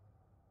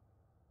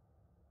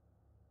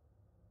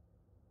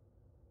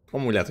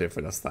 Amúgy lehet, hogy a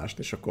fogyasztást,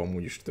 és akkor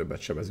amúgy is többet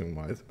sebezünk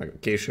majd. Meg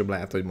később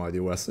lehet, hogy majd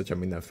jó lesz, hogyha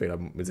mindenféle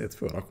vizét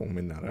felrakunk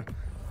mindenre.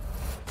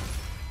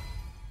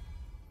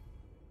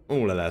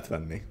 Le lehet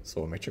venni,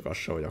 szóval még csak az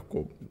se, hogy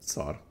akkor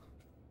szar.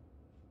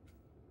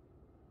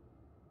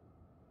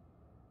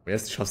 Vagy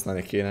ezt is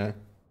használni kéne.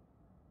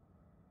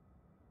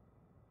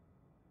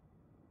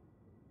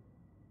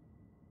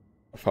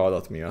 A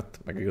feladat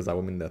miatt, meg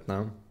igazából mindet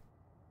nem.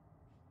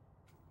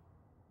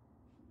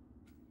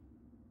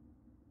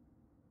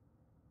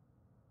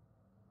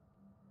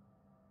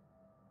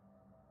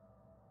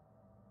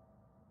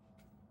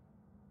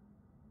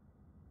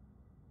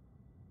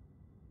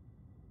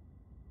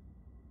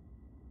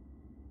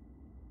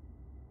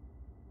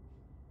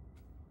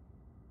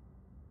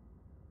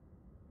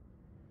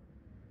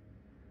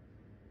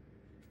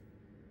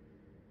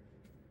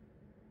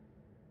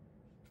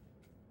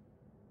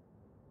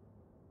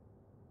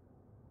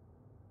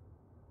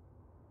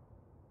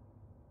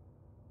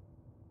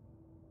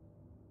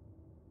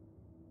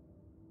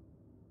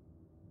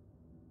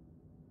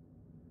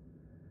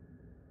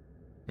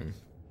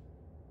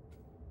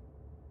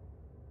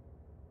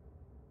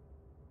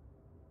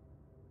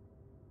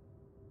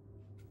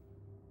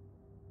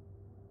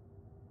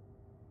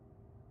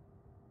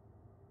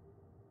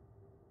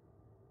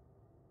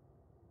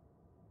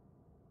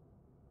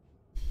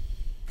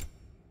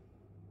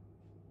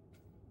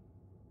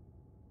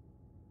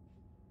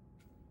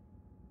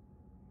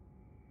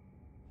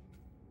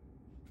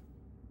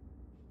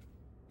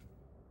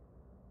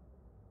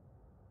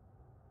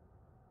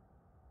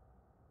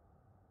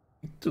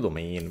 Tudom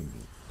én,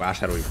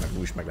 vásároljuk meg,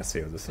 úgyis meg lesz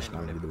fél az összes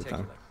nem idő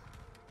után.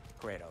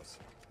 Kratos.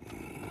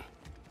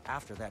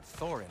 After that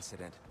Thor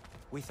incident,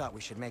 we thought we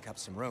should make up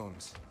some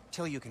rooms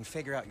till you can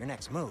figure out your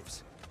next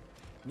moves.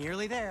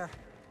 Nearly there.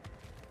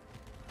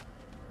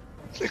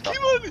 De ki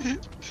van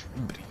itt?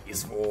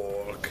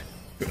 Breezewalk.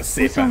 Kösz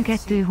szépen.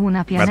 22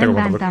 hónapja nem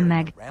bántam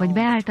meg, hogy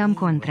beálltam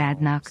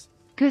kontrádnak.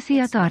 Köszi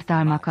a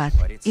tartalmakat.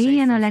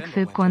 Éljen a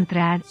legfőbb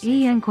kontrád,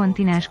 éljen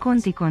kontinens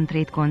konti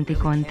kontréd.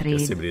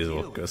 Köszi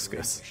Breezewalk, kösz.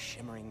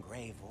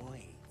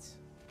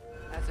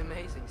 That's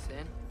amazing,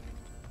 Sin.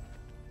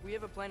 We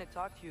have a plan to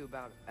talk to you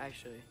about,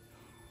 actually.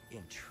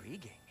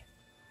 Intriguing.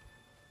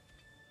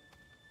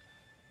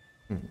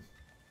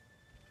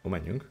 Hol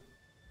menjünk?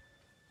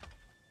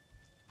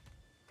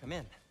 Come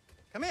in.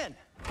 Come in!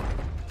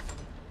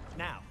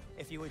 Now,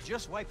 if you would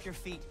just wipe your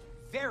feet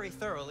very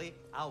thoroughly,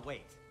 I'll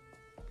wait.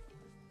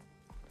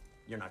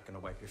 You're not gonna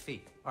wipe your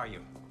feet, are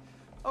you?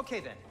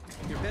 Okay then.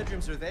 Your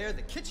bedrooms are there,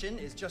 the kitchen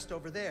is just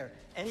over there.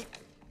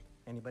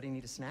 Anybody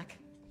need a snack?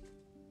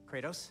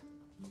 Kratos?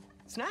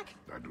 Snack?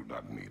 I do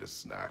not need a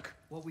snack.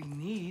 What we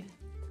need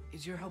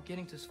is your help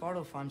getting to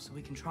Svartalfheim so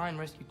we can try and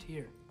rescue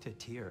Tyr. To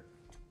Tyr?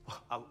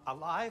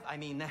 Alive? I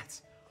mean,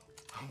 that's...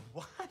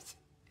 What?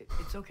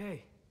 It's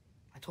okay.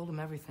 I told him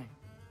everything.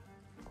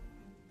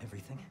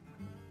 Everything?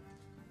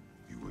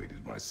 You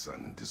aided my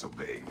son in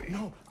disobeying me.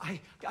 No,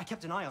 I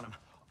kept an eye on him.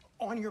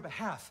 On your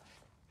behalf.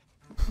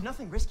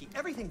 Nothing risky.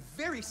 Everything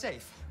very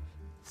safe.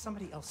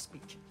 Somebody else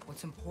speak.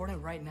 What's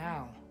important right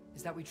now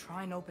is that we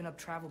try and open up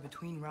travel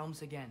between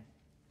realms again.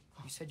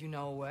 You said you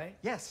know a way?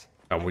 Yes.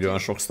 Amúgy olyan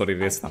sok sztori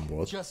rész nem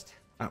volt.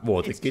 Hát,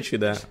 volt egy kicsi,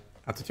 de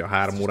hát hogyha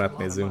 3 órát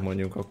nézzünk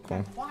mondjuk, akkor...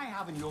 Why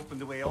haven't you opened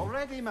the way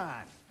already,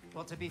 man?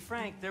 Well, to be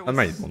frank, there Hát was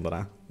mennyit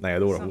mondaná?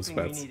 4 óra 20 something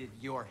we perc. needed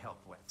your help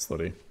with.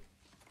 Sztori.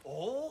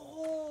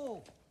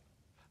 Oh!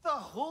 The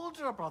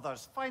Huldra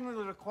brothers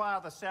finally require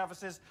the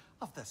services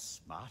of the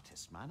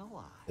smartest man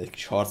alive. Egy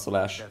kis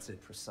harcolás. That's it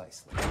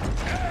precisely.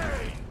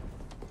 Hey!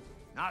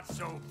 Not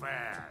so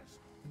fast.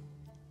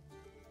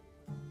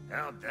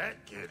 How'd that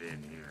get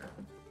in here?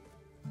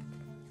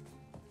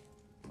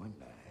 What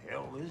the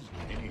hell is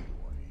it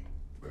anyway?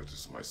 That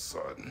is my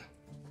son.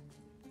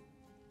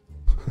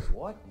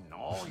 What in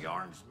all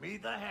yarns me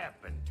that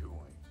happened to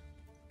him?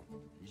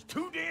 He's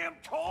too damn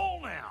tall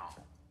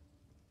now.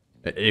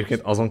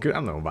 Egyébként azon kívül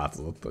nem nagyon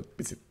változott, hogy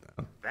picit...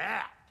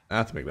 That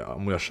Hát még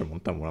amúgy azt sem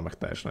mondtam volna, meg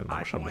teljesen nem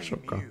I semmit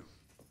blame sokkal. you.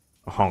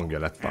 A hangja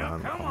lett Now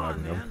talán come a on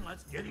legnagyobb. then,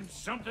 let's get him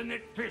something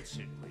that fits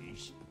at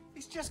least.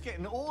 He's just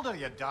getting older,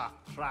 you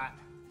daft prat.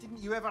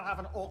 Didn't you ever have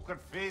an awkward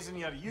phase in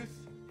your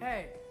youth?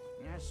 Hey,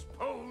 I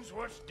suppose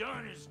what's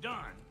done is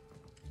done.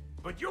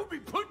 But you'll be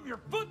putting your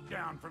foot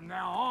down from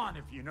now on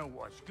if you know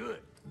what's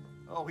good.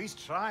 Oh, he's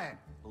trying.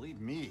 Believe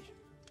me.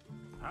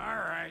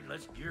 All right,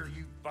 let's gear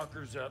you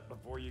fuckers up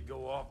before you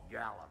go off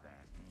gallivanting.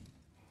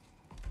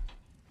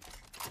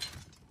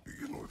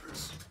 Begin with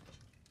this.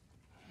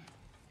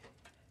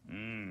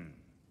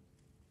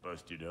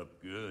 Busted up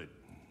good.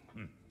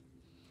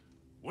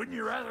 Wouldn't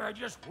you rather I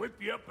just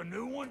whip you up a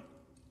new one?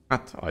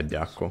 Hát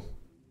adja akkor.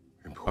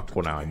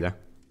 Akkor ne adja.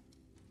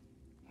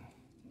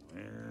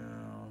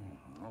 Well,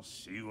 I'll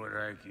see what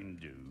I can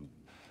do.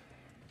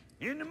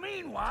 In the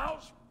meanwhile,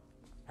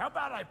 how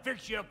about I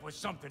fix you up with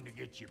something to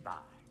get you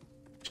by?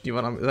 És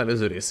nyilván az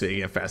előző rész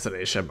végén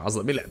felszerelésem, az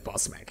mi lett,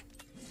 bassz meg?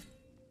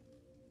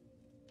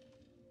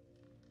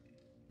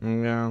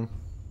 Igen.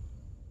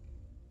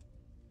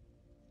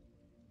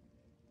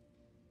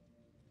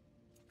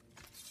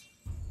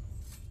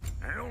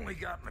 I only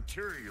got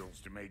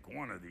materials to make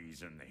one of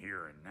these in the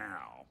here and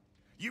now.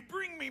 You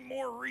bring me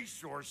more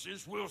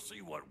resources, we'll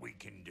see what we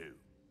can do.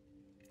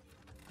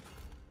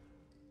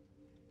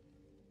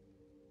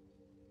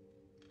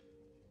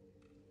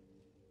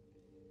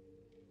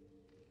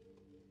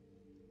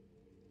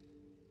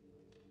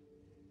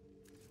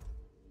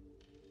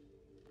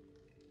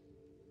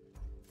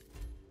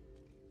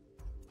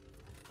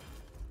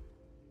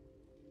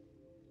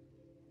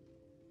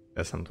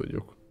 Ezt nem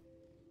tudjuk.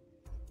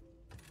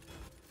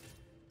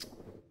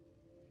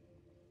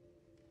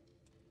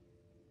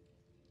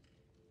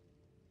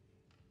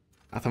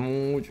 Hát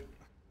amúgy...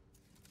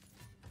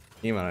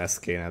 Nyilván ez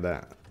kéne,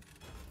 de...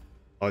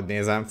 Ahogy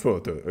nézem,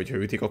 hogyha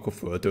ütik, akkor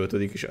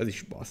föltöltődik, és ez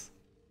is basz.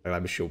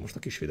 Legalábbis jó most a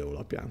kis videó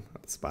alapján.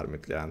 Hát ez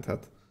bármit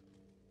jelenthet.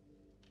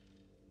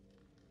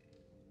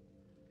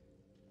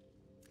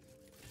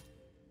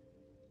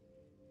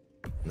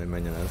 Nem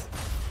menjen ez.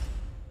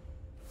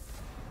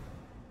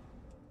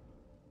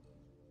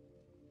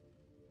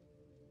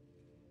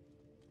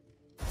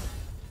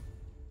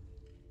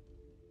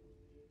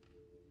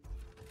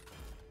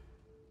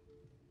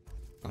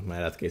 Hát már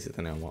lehet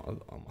készíteni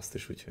azt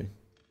is, úgyhogy...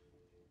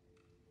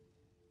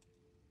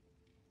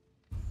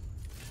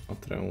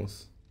 Atreus.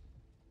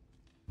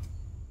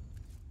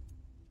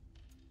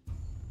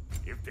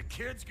 If the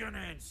kid's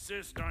gonna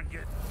insist on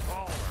getting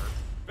taller,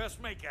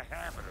 best make a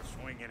habit of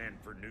swinging in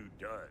for new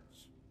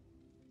duds.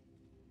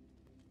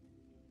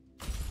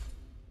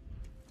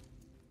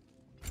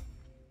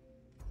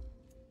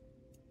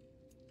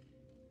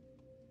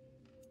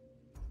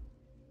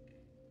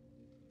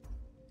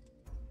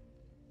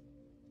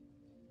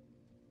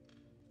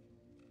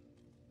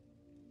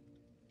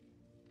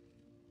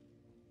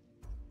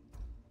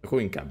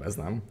 Akkor inkább ez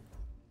nem.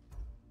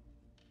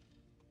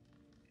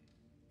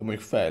 De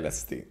mondjuk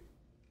fejleszti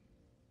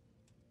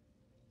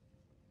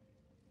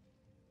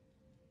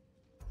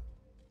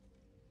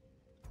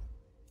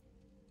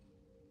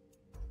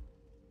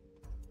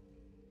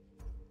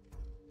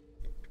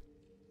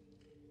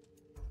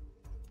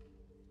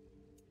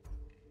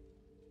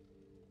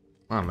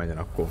Nem menjen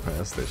akkor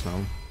fejlesztés,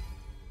 nem?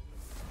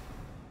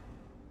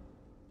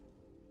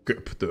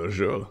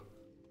 Köptörzsöl.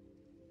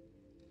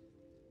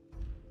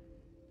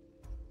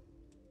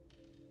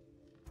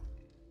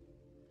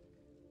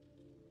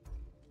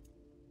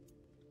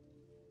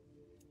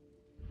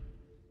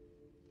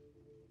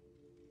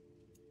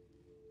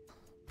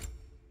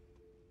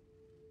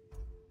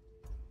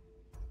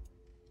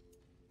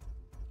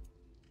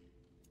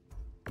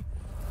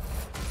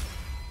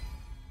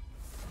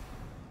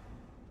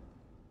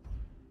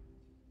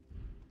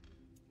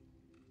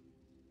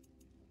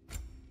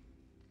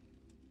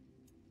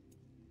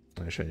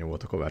 És ennyi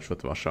volt a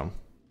kovácsot vasam.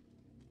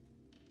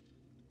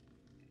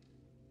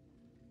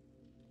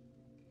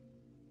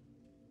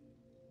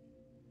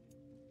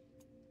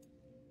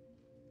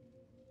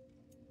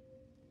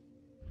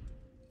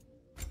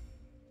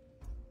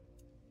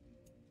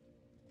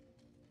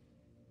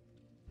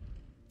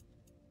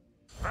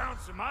 Found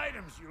some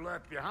items you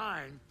left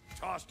behind,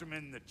 tossed them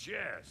in the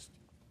chest.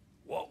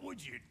 What would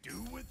you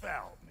do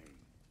without me?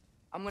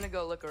 I'm gonna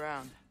go look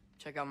around,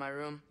 check out my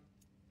room.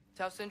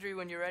 Tell Sindri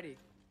when you're ready.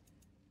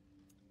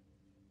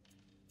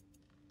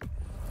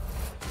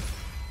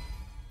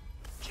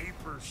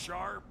 Keep her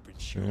sharp and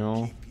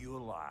she'll keep you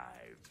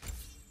alive.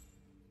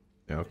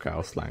 Jó,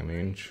 káoszláng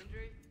nincs.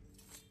 Sindri,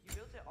 you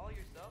built it all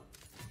yourself?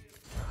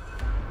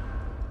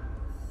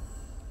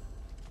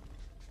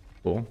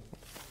 Ó.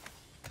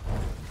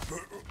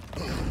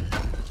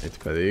 Itt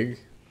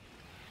pedig...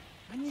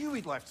 I knew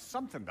he'd left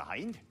something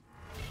behind.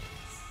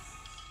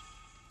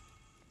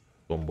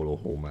 Tomboló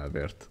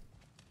hómelvért.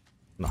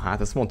 Na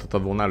hát, ezt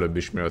mondhatod volna előbb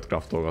is, mielőtt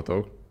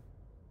craftolgatok.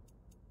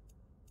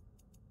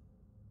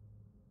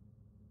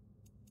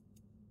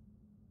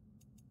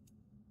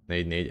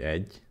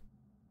 Egy.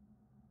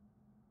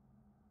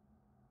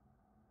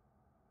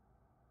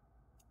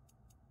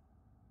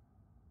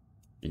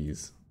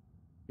 10.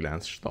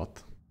 9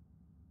 stat.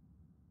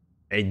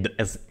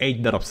 Ez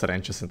egy darab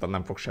szerencse, szerintem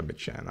nem fog semmit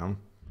csinálni,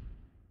 nem?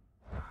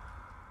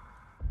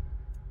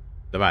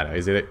 De várjál,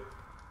 ezért...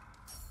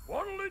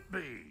 What'll it be?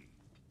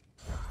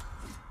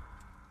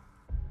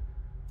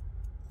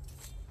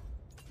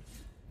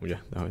 Ugye,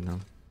 dehogy nem.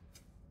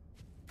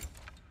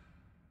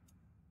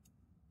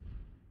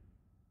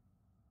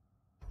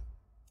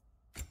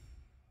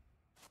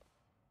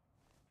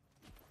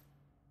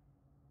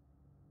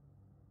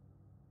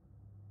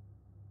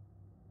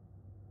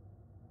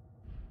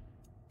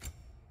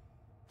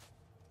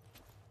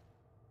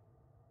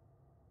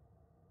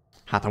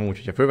 Hát amúgy,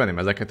 hogyha fölvenném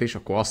ezeket is,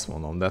 akkor azt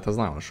mondom, de hát az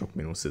nagyon sok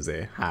mínusz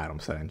 3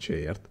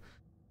 szerencséért.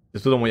 De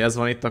tudom, hogy ez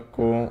van itt,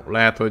 akkor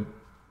lehet, hogy...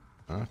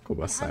 Akkor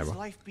basszájba.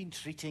 Akkor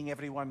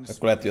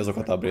lehet, hogy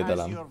azokat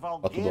upgrade-elem,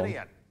 ha tudom.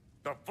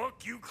 The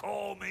fuck you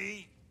call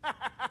me?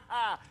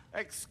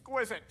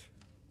 Exquisite.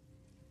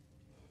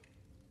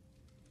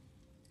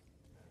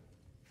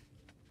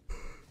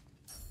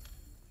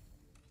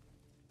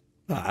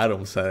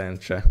 Három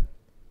szerencse.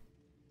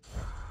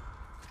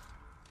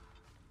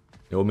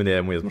 Jó, mindegy,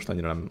 amúgy ez most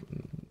annyira nem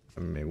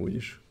még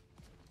úgyis.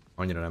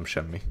 Annyira nem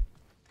semmi.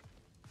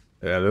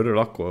 Előről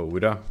akkor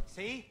újra.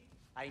 See?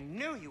 I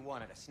knew you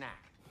wanted a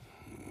snack.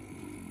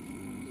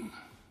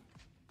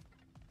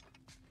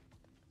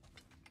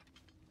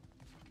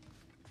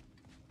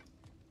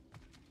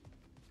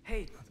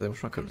 Hey, Hát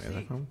most már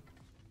körülnézek, nem?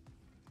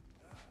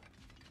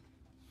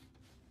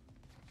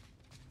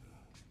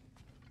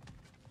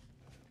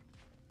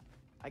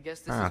 I guess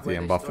this Hát is where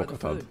ilyen they store the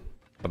buffokat ad, food.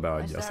 ha I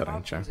beadja a still have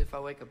szerencse. options if I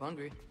wake up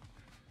hungry.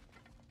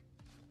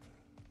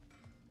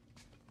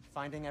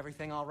 Finding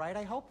everything all right,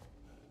 I hope?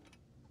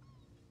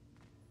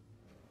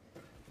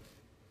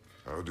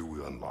 How do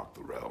we unlock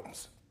the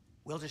realms?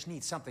 We'll just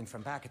need something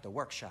from back at the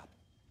workshop.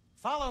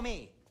 Follow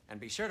me, and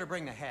be sure to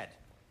bring the head.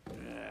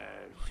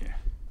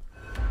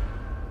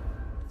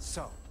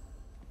 So,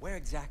 where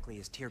exactly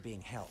is Tyr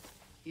being held?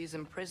 He's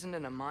imprisoned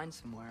in a mine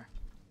somewhere.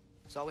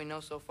 That's all we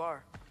know so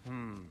far.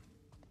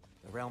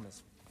 The realm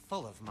is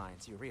full of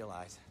mines, you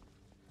realize.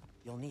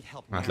 You'll need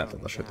help Hát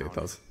narrowing lehet a sötét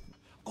down. az.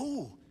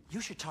 Oh,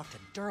 you should talk to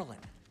Derlin.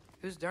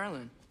 Who's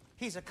Derlin?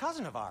 He's a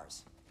cousin of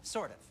ours,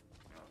 sort of.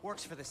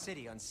 Works for the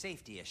city on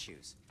safety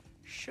issues.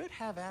 Should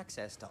have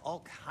access to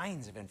all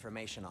kinds of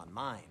information on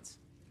mines.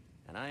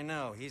 And I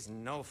know he's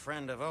no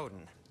friend of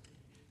Odin.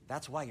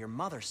 That's why your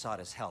mother sought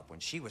his help when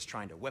she was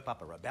trying to whip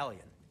up a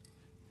rebellion.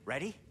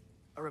 Ready?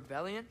 A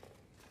rebellion?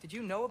 Did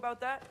you know about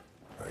that?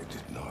 I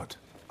did not.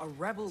 A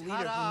rebel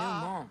leader who knew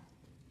Mom.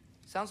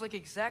 Sounds like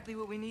exactly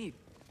what we need.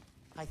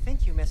 I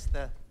think you missed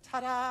the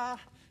ta-da.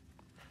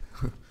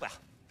 Well,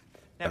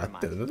 never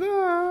mind.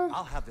 Da-da-da-da.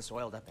 I'll have this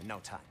oiled up in no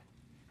time.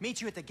 Meet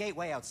you at the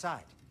gateway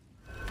outside.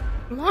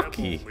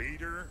 Lucky! Rebel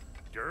leader?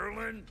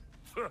 Derlin?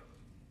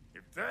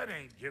 If that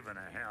ain't giving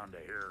a hound a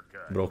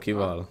haircut.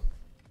 Brokival.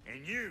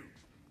 And you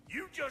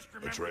just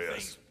remember Atreus.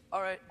 things.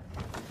 All right.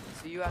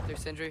 See you out there,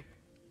 Sindri.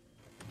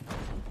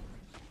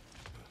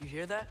 You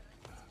hear that?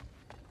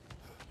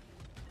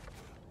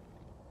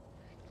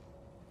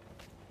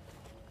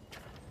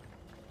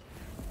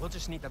 We'll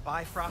just need the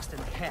Bifrost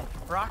and the head.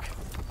 Brock,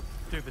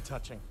 do the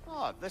touching.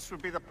 Oh, this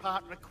would be the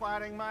part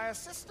requiring my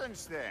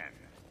assistance then.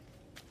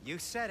 You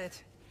said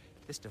it.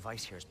 This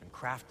device here has been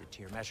crafted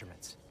to your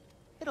measurements.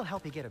 It'll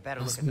help you get a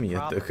better Az look at the miért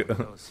problem with tökre?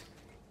 those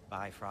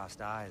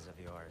Bifrost eyes of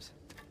yours.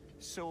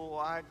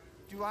 So,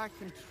 do I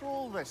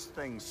control this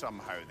thing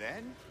somehow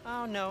then?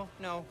 Oh, no.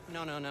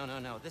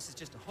 This is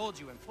just to hold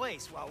you in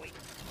place while we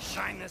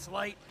shine this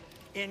light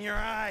in your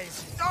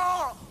eyes.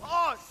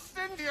 Oh,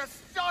 Cindy, you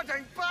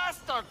sodding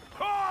bastard!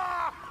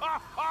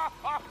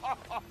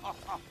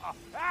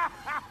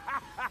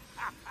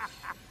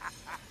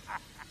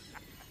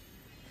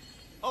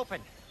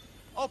 Open!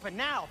 Open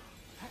now!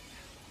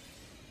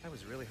 I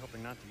was really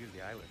hoping not to use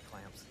the eyelid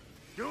clamps.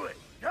 Do it.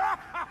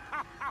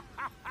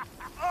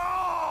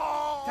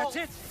 Oh! That's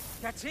it!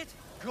 That's it!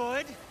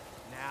 Good!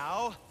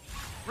 Now,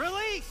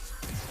 release!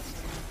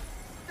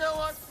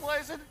 Still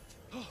unpleasant.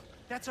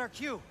 That's our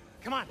cue.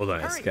 Come on, Oda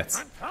hurry! nézkedsz.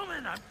 I'm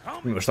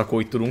coming. Mi most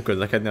akkor így tudunk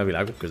közlekedni a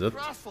világok között?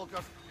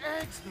 Grasshopper's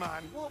eggs,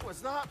 man. What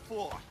was that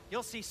for?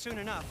 You'll see soon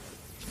enough.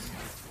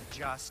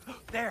 Just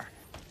there.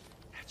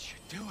 That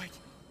should do it.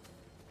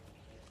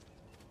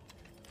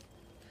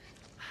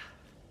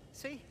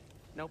 See?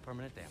 No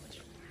permanent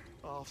damage.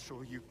 I'll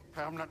show you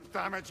permanent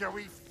damage, you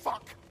wee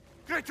fuck.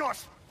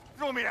 Kratos,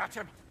 throw me at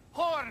him.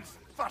 Horns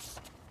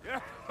first.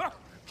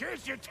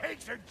 Guess you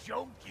takes a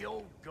joke, you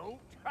old goat.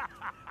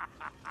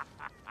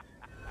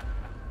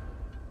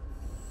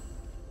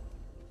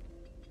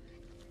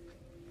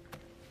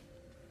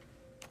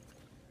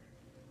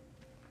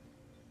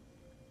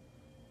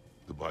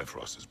 The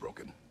Bifrost is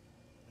broken.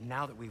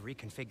 Now that we've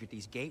reconfigured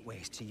these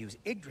gateways to use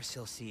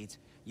Yggdrasil seeds,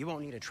 you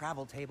won't need a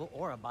travel table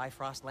or a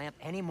Bifrost lamp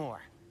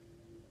anymore.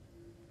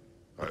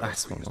 I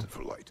also used it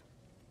for light.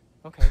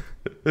 Okay,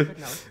 good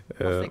note.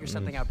 I'll figure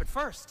something out, but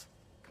first,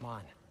 come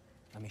on,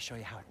 let me show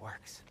you how it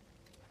works.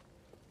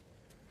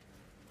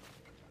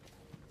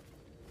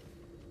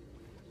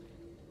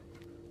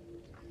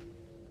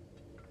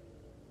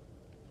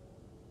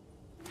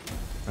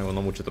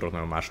 Megmondom, úgyse tudok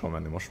nagyon máshol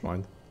menni most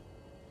majd.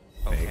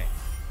 Okay,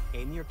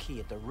 aim your key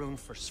at the rune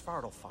for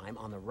Svartalfheim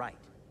on the right,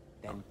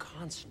 then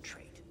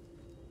concentrate.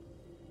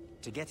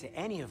 To get to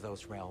any of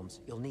those realms,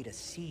 you'll need a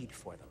seed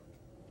for them.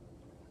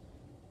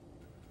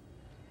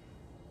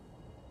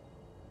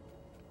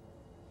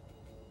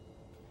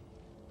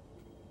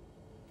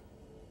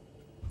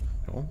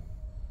 Jó.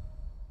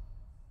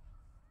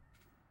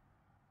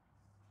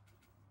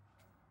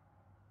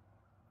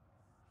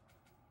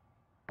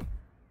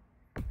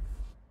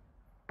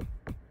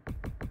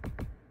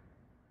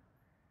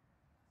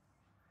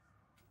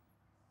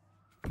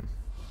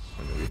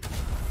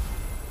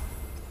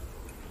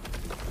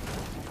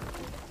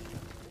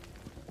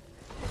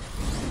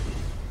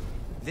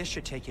 This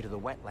should take you to the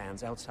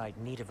wetlands outside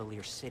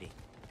Nidavellir City.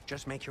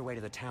 Just make your way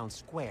to the town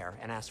square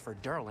and ask for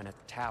Durlin at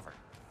the tavern.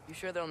 You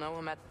sure they'll know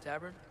him at the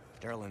tavern?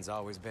 Durlin's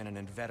always been an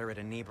inveterate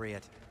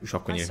inebriate. És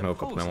akkor nyílik meg a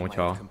kaput, nem,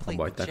 hogyha abba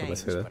hagyták a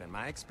beszédet. But in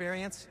my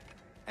experience,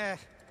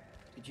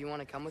 Did you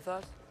want to come with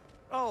us?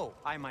 Oh,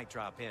 I might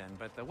drop in,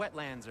 but the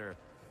wetlands are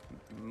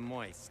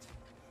moist.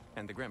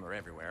 And the Grim are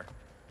everywhere.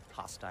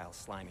 Hostile,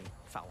 slimy,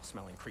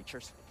 foul-smelling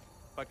creatures.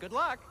 But good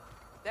luck!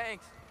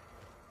 Thanks.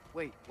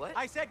 Wait, what?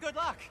 I said good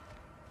luck!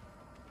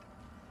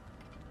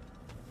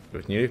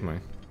 Őt nyílik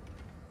meg?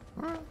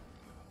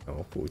 Jó,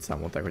 akkor úgy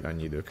számolták, hogy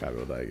annyi idő kb.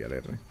 Odáig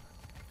elérni.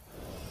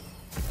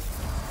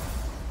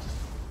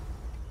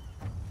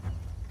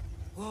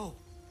 Whoa,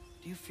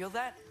 do you feel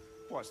that?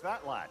 What's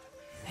that, lad?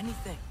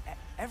 Anything,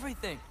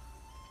 everything.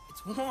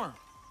 It's warm.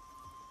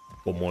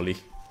 Pomoli.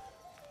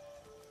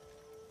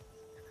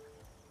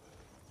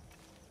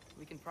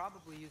 We can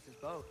probably use this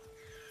boat,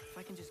 if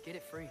I can just get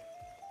it free.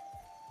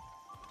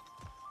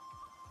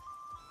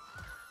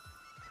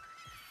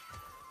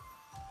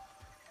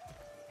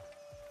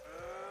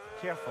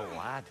 Careful,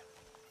 lad.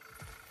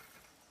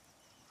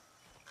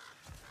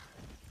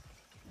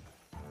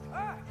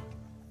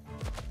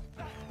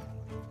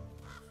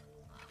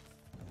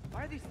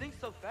 Why are these things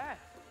so fast?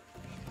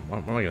 Ma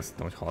meg azt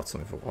hittem, hogy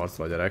harcolni fog,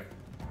 harcol a gyerek.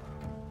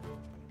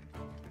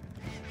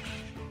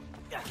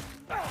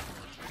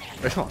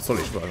 És harcol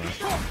is valami.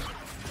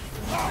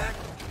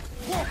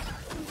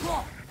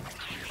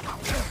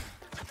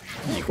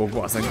 Gyíkok,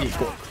 basszak,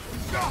 gyíkok!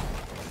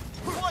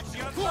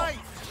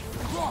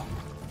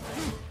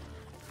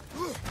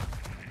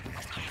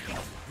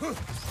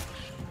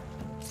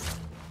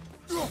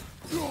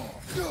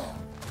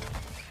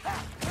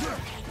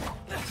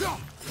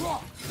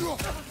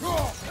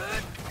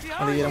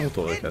 Alig érem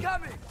utol őket.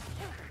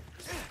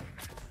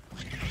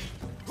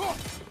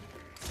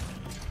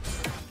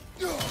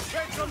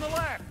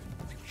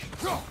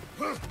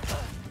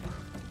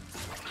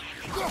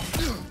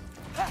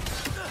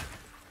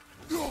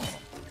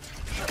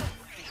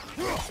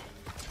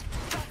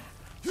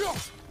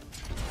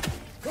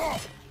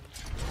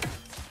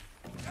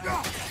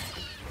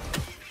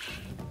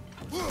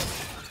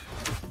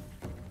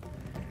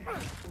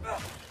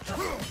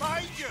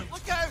 Behind you!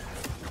 Look out!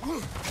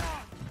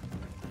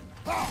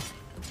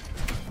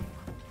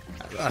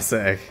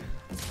 Leszek.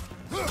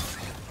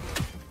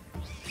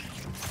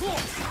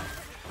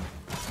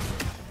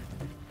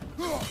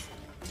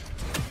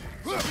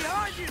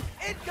 Behind you!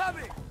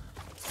 Incoming!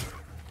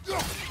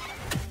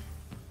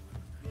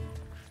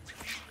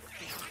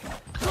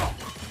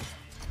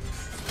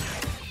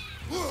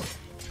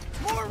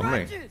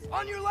 még?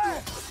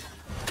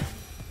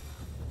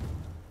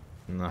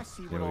 Na, I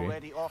see we're jó.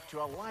 already off to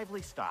a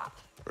lively start.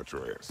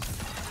 Atreus,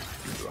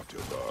 you dropped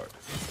your guard.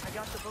 I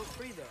got the boat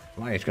free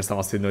though. Már is kezdtem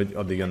azt hinni, hogy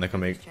addig jönnek,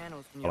 amíg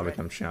valamit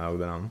nem csinálok,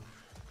 de nem.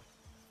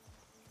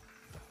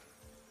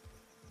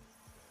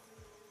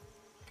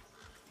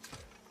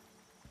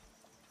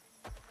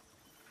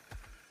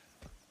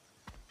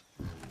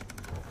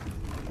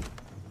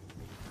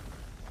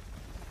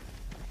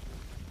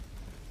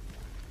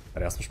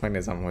 Erre azt most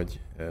megnézem,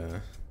 hogy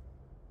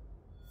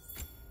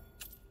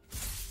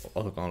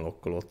azok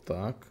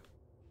unlockolódtak.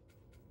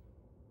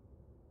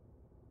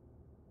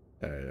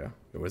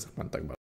 Jó, ezek mentek be.